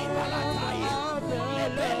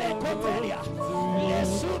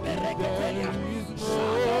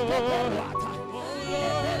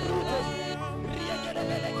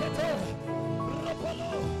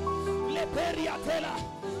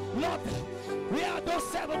 Lord, we are those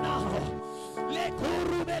 7 now.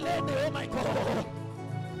 Oh my God.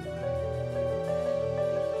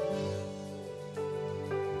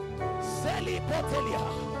 Seli Potelia,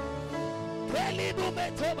 Keli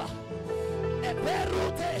Numetoba,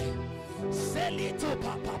 Eperute, Seli to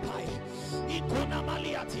Papai, Ikuna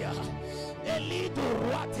Maliatia, Elidu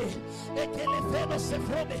Ruate, Ekelefeno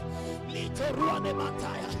Sefrome, Lito Ruane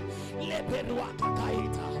Mataya, Leperuaka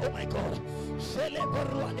Kaita. Oh my God.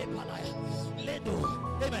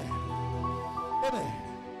 Amen. Amen.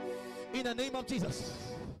 In the name of Jesus.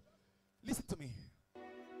 Listen to me.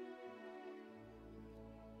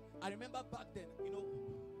 I remember back then, you know,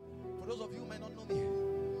 for those of you who might not know me,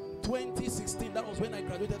 2016, that was when I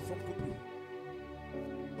graduated from Fupre.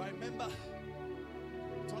 I remember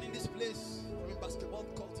turning this place from a basketball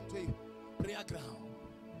court into a prayer ground.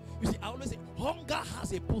 You see, I always say hunger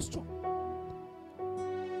has a posture.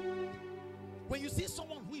 When you see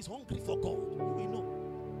someone who is hungry for God, you will know.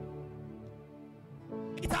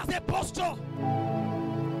 It has a posture.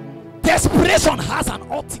 Desperation has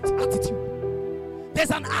an attitude.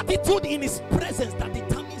 There's an attitude in his presence that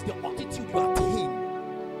determines the attitude you attain.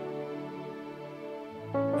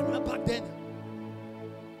 I remember back then,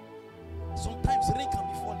 sometimes rain can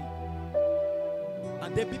be falling,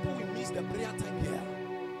 and then people will miss the prayer time here.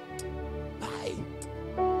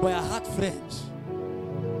 But I had friends.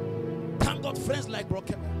 Thank God, friends like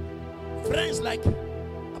Broken, friends like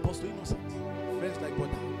Apostle Innocent, friends like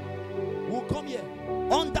Brother, who come here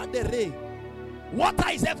under the rain. Water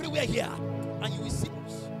is everywhere here, and you will see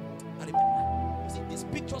us. I remember, you see, these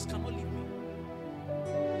pictures cannot leave me.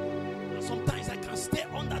 And sometimes I can stay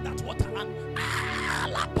under that water and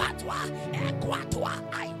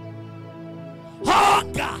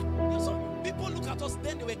hunger. So people look at us,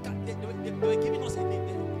 then they were giving us a name.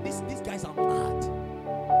 These guys are mad.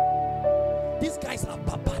 These guys are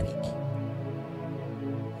barbaric.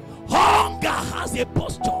 Hunger has a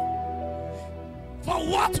posture for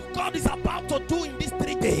what God is about to do in these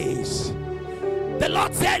 3 days. The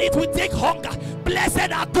Lord said it will take hunger.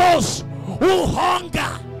 Blessed are those who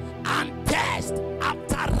hunger and thirst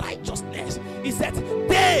after righteousness. He said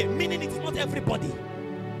they, meaning it's not everybody.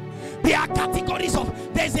 There are categories of,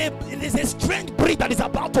 there's a strange breed that is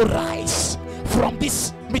about to rise from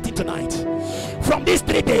this meeting tonight, from these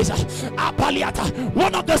 3 days.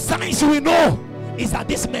 One of the signs we know is that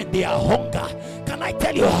these men, they are hunger. Can I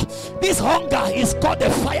tell you, this hunger is called the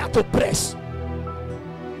fire to press.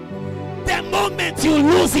 The moment you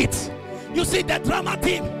lose it, you see the drama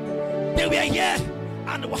team, they were here,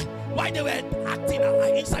 and why they were acting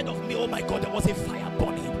inside of me, oh my God, there was a fire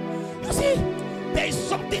burning. You see, there is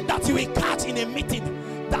something that you will catch in a meeting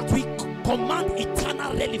that will command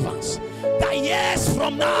eternal relevance. That years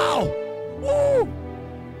from now, woo,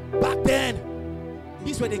 back then,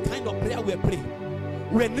 these were the kind of prayer we pray.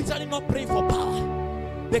 We were literally not praying for power.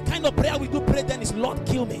 The kind of prayer we do pray then is, Lord,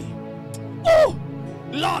 kill me. Oh,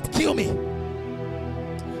 Lord, kill me.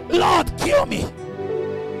 Lord, kill me.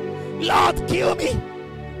 Lord, kill me.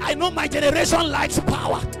 I know my generation likes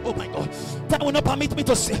power. Oh my God, that will not permit me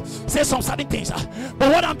to say some certain things. But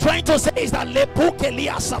what I'm trying to say is that the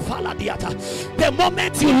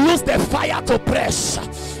moment you lose the fire to press,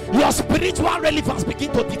 your spiritual relevance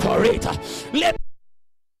begins to deteriorate.